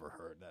I've never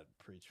heard that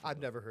preached. From I've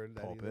the never heard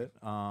that pulpit.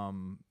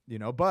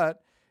 either.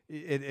 But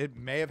it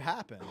may have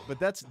happened. But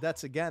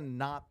that's again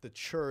not the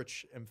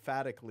church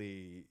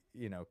emphatically,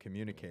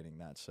 communicating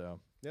that. So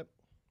Yep.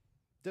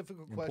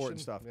 Difficult important question.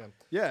 stuff. Yeah.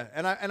 Yeah,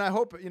 and I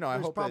hope I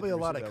There's hope probably that a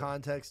lot we of see that.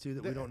 context too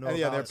that we don't know And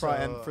about. they're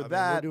probably, and so, for I mean,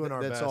 that, we're doing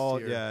our that's best all.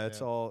 here. Yeah,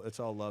 it's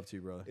all love to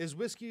you, brother. Is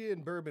whiskey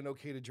and bourbon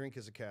okay to drink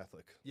as a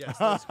Catholic? Yes,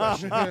 that's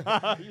the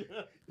question.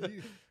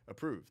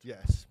 Approved.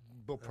 Yes.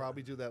 We'll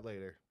probably do that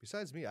later.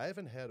 Besides me, I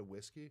haven't had a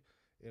whiskey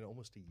in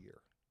almost a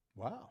year.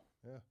 Wow.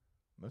 Yeah.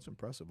 That's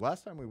impressive.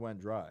 Last time we went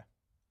dry.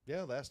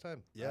 Yeah, last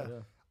time. Yeah.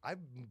 I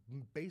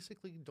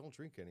basically don't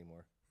drink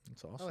anymore.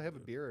 That's awesome. I'll have a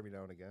dude. beer every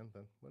now and again,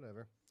 but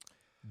whatever.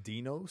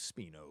 Dino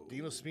Spino.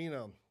 Dino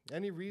Spino.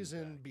 Any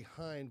reason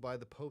behind why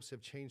the popes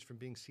have changed from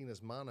being seen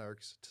as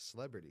monarchs to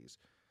celebrities?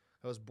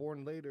 I was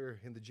born later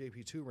in the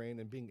JP2 reign,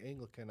 and being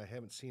Anglican, I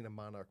haven't seen a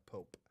monarch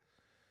pope.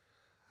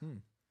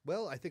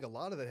 Well, I think a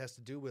lot of that has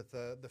to do with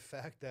the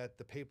fact that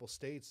the papal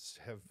states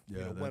have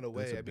went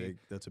away.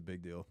 That's a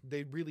big deal.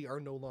 They really are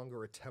no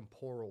longer a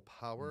temporal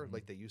power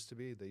like they used to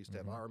be. They used to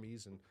have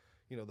armies, and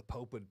the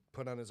Pope would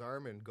put on his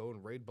arm and go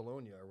and raid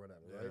Bologna or whatever,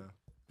 right?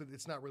 But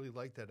it's not really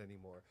like that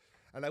anymore.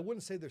 And I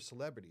wouldn't say they're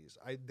celebrities.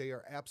 They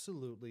are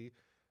absolutely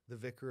the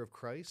vicar of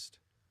Christ,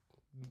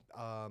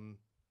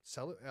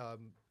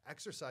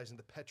 exercising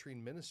the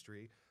Petrine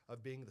ministry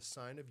of being the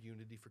sign of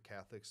unity for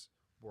Catholics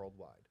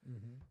worldwide.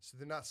 So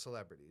they're not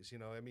celebrities.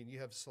 I mean, you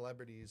have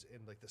celebrities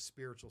in like the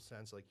spiritual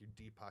sense, like your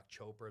Deepak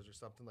Chopras or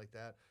something like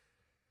that.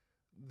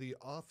 The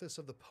office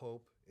of the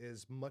Pope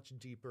is much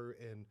deeper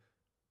and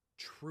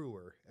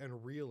truer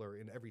and realer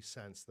in every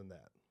sense than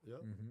that.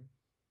 Yep.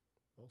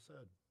 Well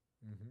said.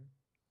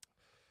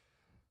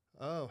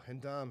 Oh, and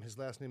Dom, his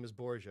last name is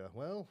Borgia.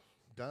 Well,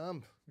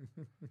 Dom,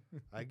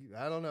 I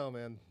don't know,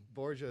 man.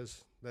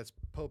 Borgia's, that's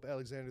Pope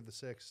Alexander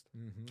VI.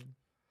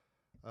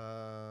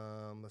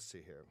 Let's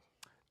see here.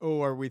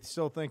 Oh, are we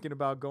still thinking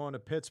about going to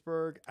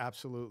Pittsburgh?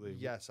 Absolutely.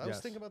 Yes, I was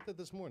thinking about that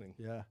this morning.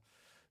 Yeah.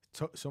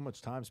 So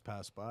much time's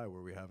passed by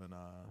where we haven't.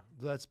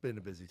 That's been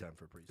a busy time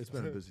for priests. It's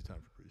been a busy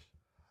time for priests.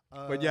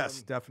 But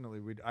yes,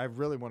 definitely. I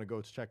really want to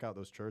go check out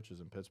those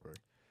churches in Pittsburgh.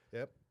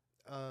 Yep.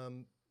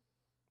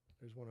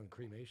 There's one on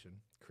cremation.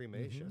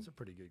 Cremation. That's a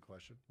pretty good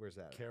question. Where's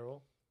that?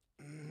 Carol?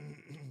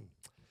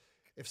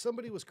 If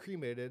somebody was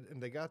cremated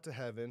and they got to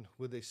heaven,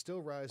 would they still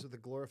rise with a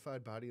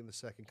glorified body in the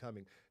second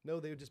coming? No,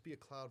 they would just be a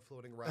cloud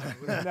floating around.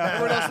 Everyone else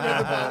would have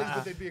their bodies,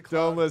 but they'd be a cloud.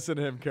 Don't listen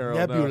to him, Carol.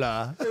 no.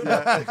 Nebula.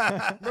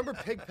 Remember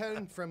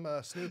Pigpen from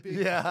Snoopy?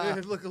 Yeah.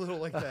 It'd look a little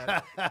like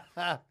that.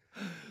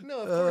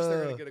 No, of course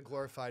they're going to get a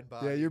glorified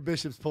body. Yeah, your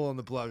bishop's pulling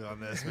the plug on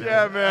this, man.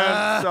 Yeah,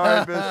 man.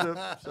 Sorry, Bishop.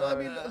 Well,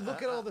 Sorry. I mean,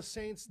 look at all the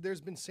saints.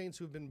 There's been saints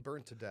who've been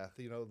burnt to death,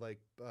 like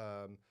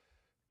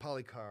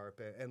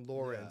Polycarp and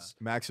Lawrence.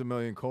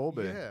 Maximilian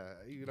Kolbe.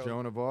 Yeah,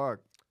 Joan of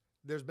Arc.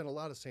 there's been a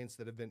lot of saints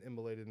that have been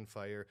immolated in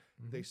fire.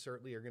 They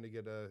certainly are going to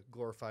get a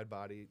glorified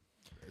body.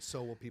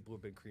 So will people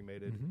who've been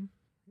cremated. You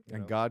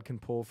And know. God can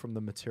pull from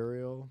the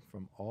material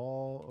from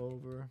all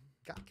over.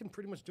 God can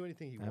pretty much do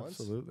anything he wants.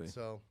 Absolutely.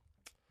 So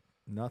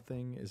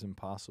Nothing is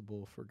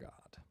impossible for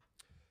God.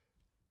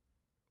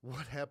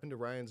 what happened to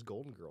Ryan's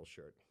Golden Girl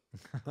shirt?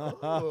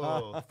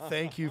 Oh,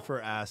 thank you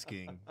for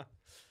asking.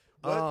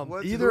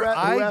 What's- Either who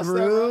I asked that,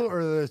 grew Ryan?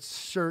 or the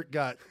shirt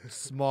got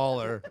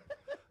smaller.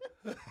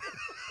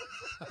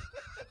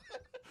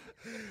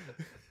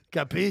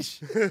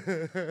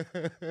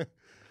 Capiche?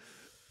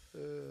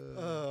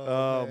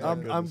 Oh, my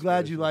I'm goodness glad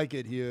gracious. you like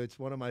it, Hugh. It's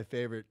one of my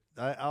favorite.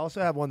 I also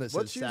have one that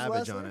What's says Hugh's Savage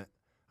last on name? it.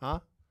 Huh?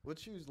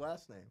 What's Hugh's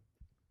last name?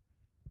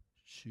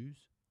 Shoes?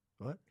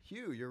 What?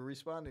 Hugh. You're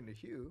responding to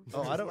Hugh. Oh,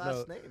 What's I his don't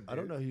last know. Name, I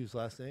don't dude? know Hugh's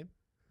last name.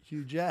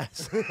 Hugh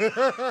Jazz.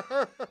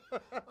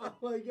 Oh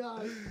my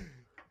God.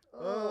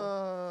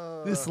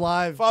 This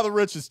live, Father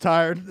Rich is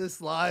tired.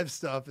 this live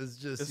stuff is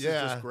just This is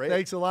yeah. just great.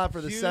 Thanks a lot for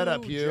the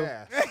setup, Hugh.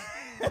 Jass.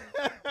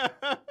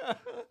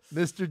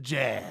 Mr.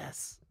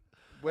 Jazz.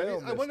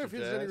 Well, I wonder Mr. if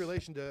there's any Jazz.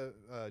 relation to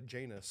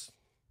Janus.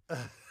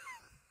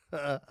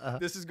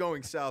 This is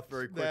going south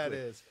very quickly. That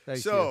is.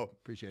 Thanks, So- Hugh.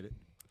 Appreciate it.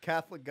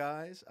 Catholic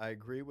guys, I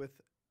agree with.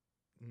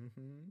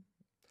 Mm-hmm.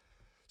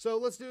 So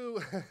let's do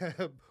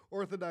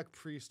Orthodox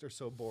priests are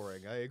so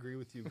boring. I agree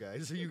with you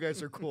guys. You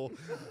guys are cool.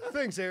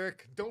 Thanks,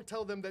 Eric. Don't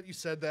tell them that you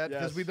said that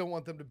because Yes. we don't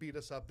want them to beat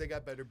us up. They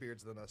got better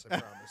beards than us,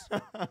 I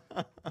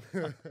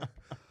promise.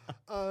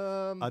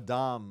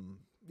 Adam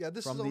Yeah,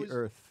 this from is the always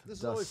earth. this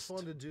is always dust.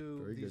 fun to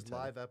do Very these good,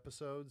 Teddy. live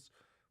episodes.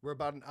 We're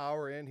about an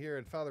hour in here,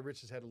 and Father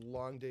Rich has had a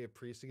long day of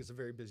priesting. It's a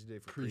very busy day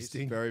for priests.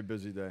 Priesting. Very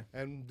busy day.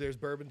 And there's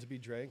bourbon to be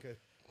drank.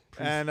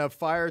 And a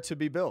fire to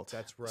be built.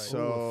 That's right. So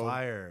Ooh, a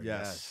fire,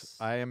 Yes, yes.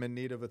 I am in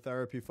need of a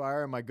therapy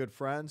fire. And my good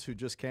friends who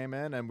just came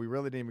in, and we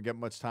really didn't even get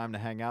much time to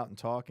hang out and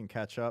talk and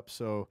catch up.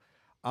 So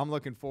I'm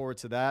looking forward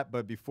to that.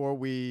 But before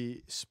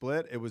we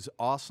split, it was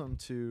awesome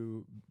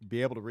to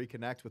be able to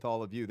reconnect with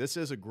all of you. This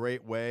is a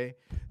great way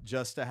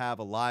just to have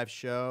a live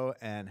show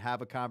and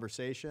have a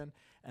conversation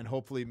and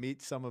hopefully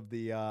meet some of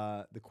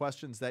the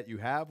questions that you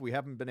have. We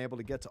haven't been able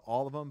to get to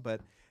all of them, but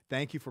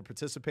thank you for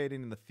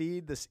participating in the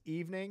feed this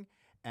evening.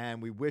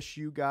 And we wish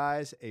you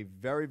guys a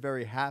very,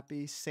 very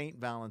happy St.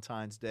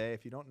 Valentine's Day.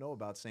 If you don't know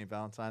about St.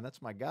 Valentine, that's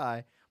my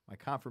guy, my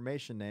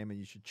confirmation name, and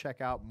you should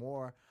check out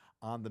more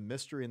on the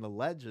mystery and the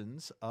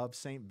legends of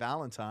St.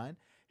 Valentine.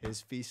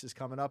 His feast is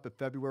coming up at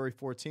February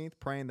 14th,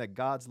 praying that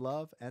God's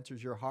love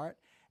enters your heart,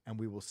 and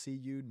we will see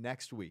you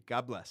next week.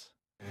 God bless.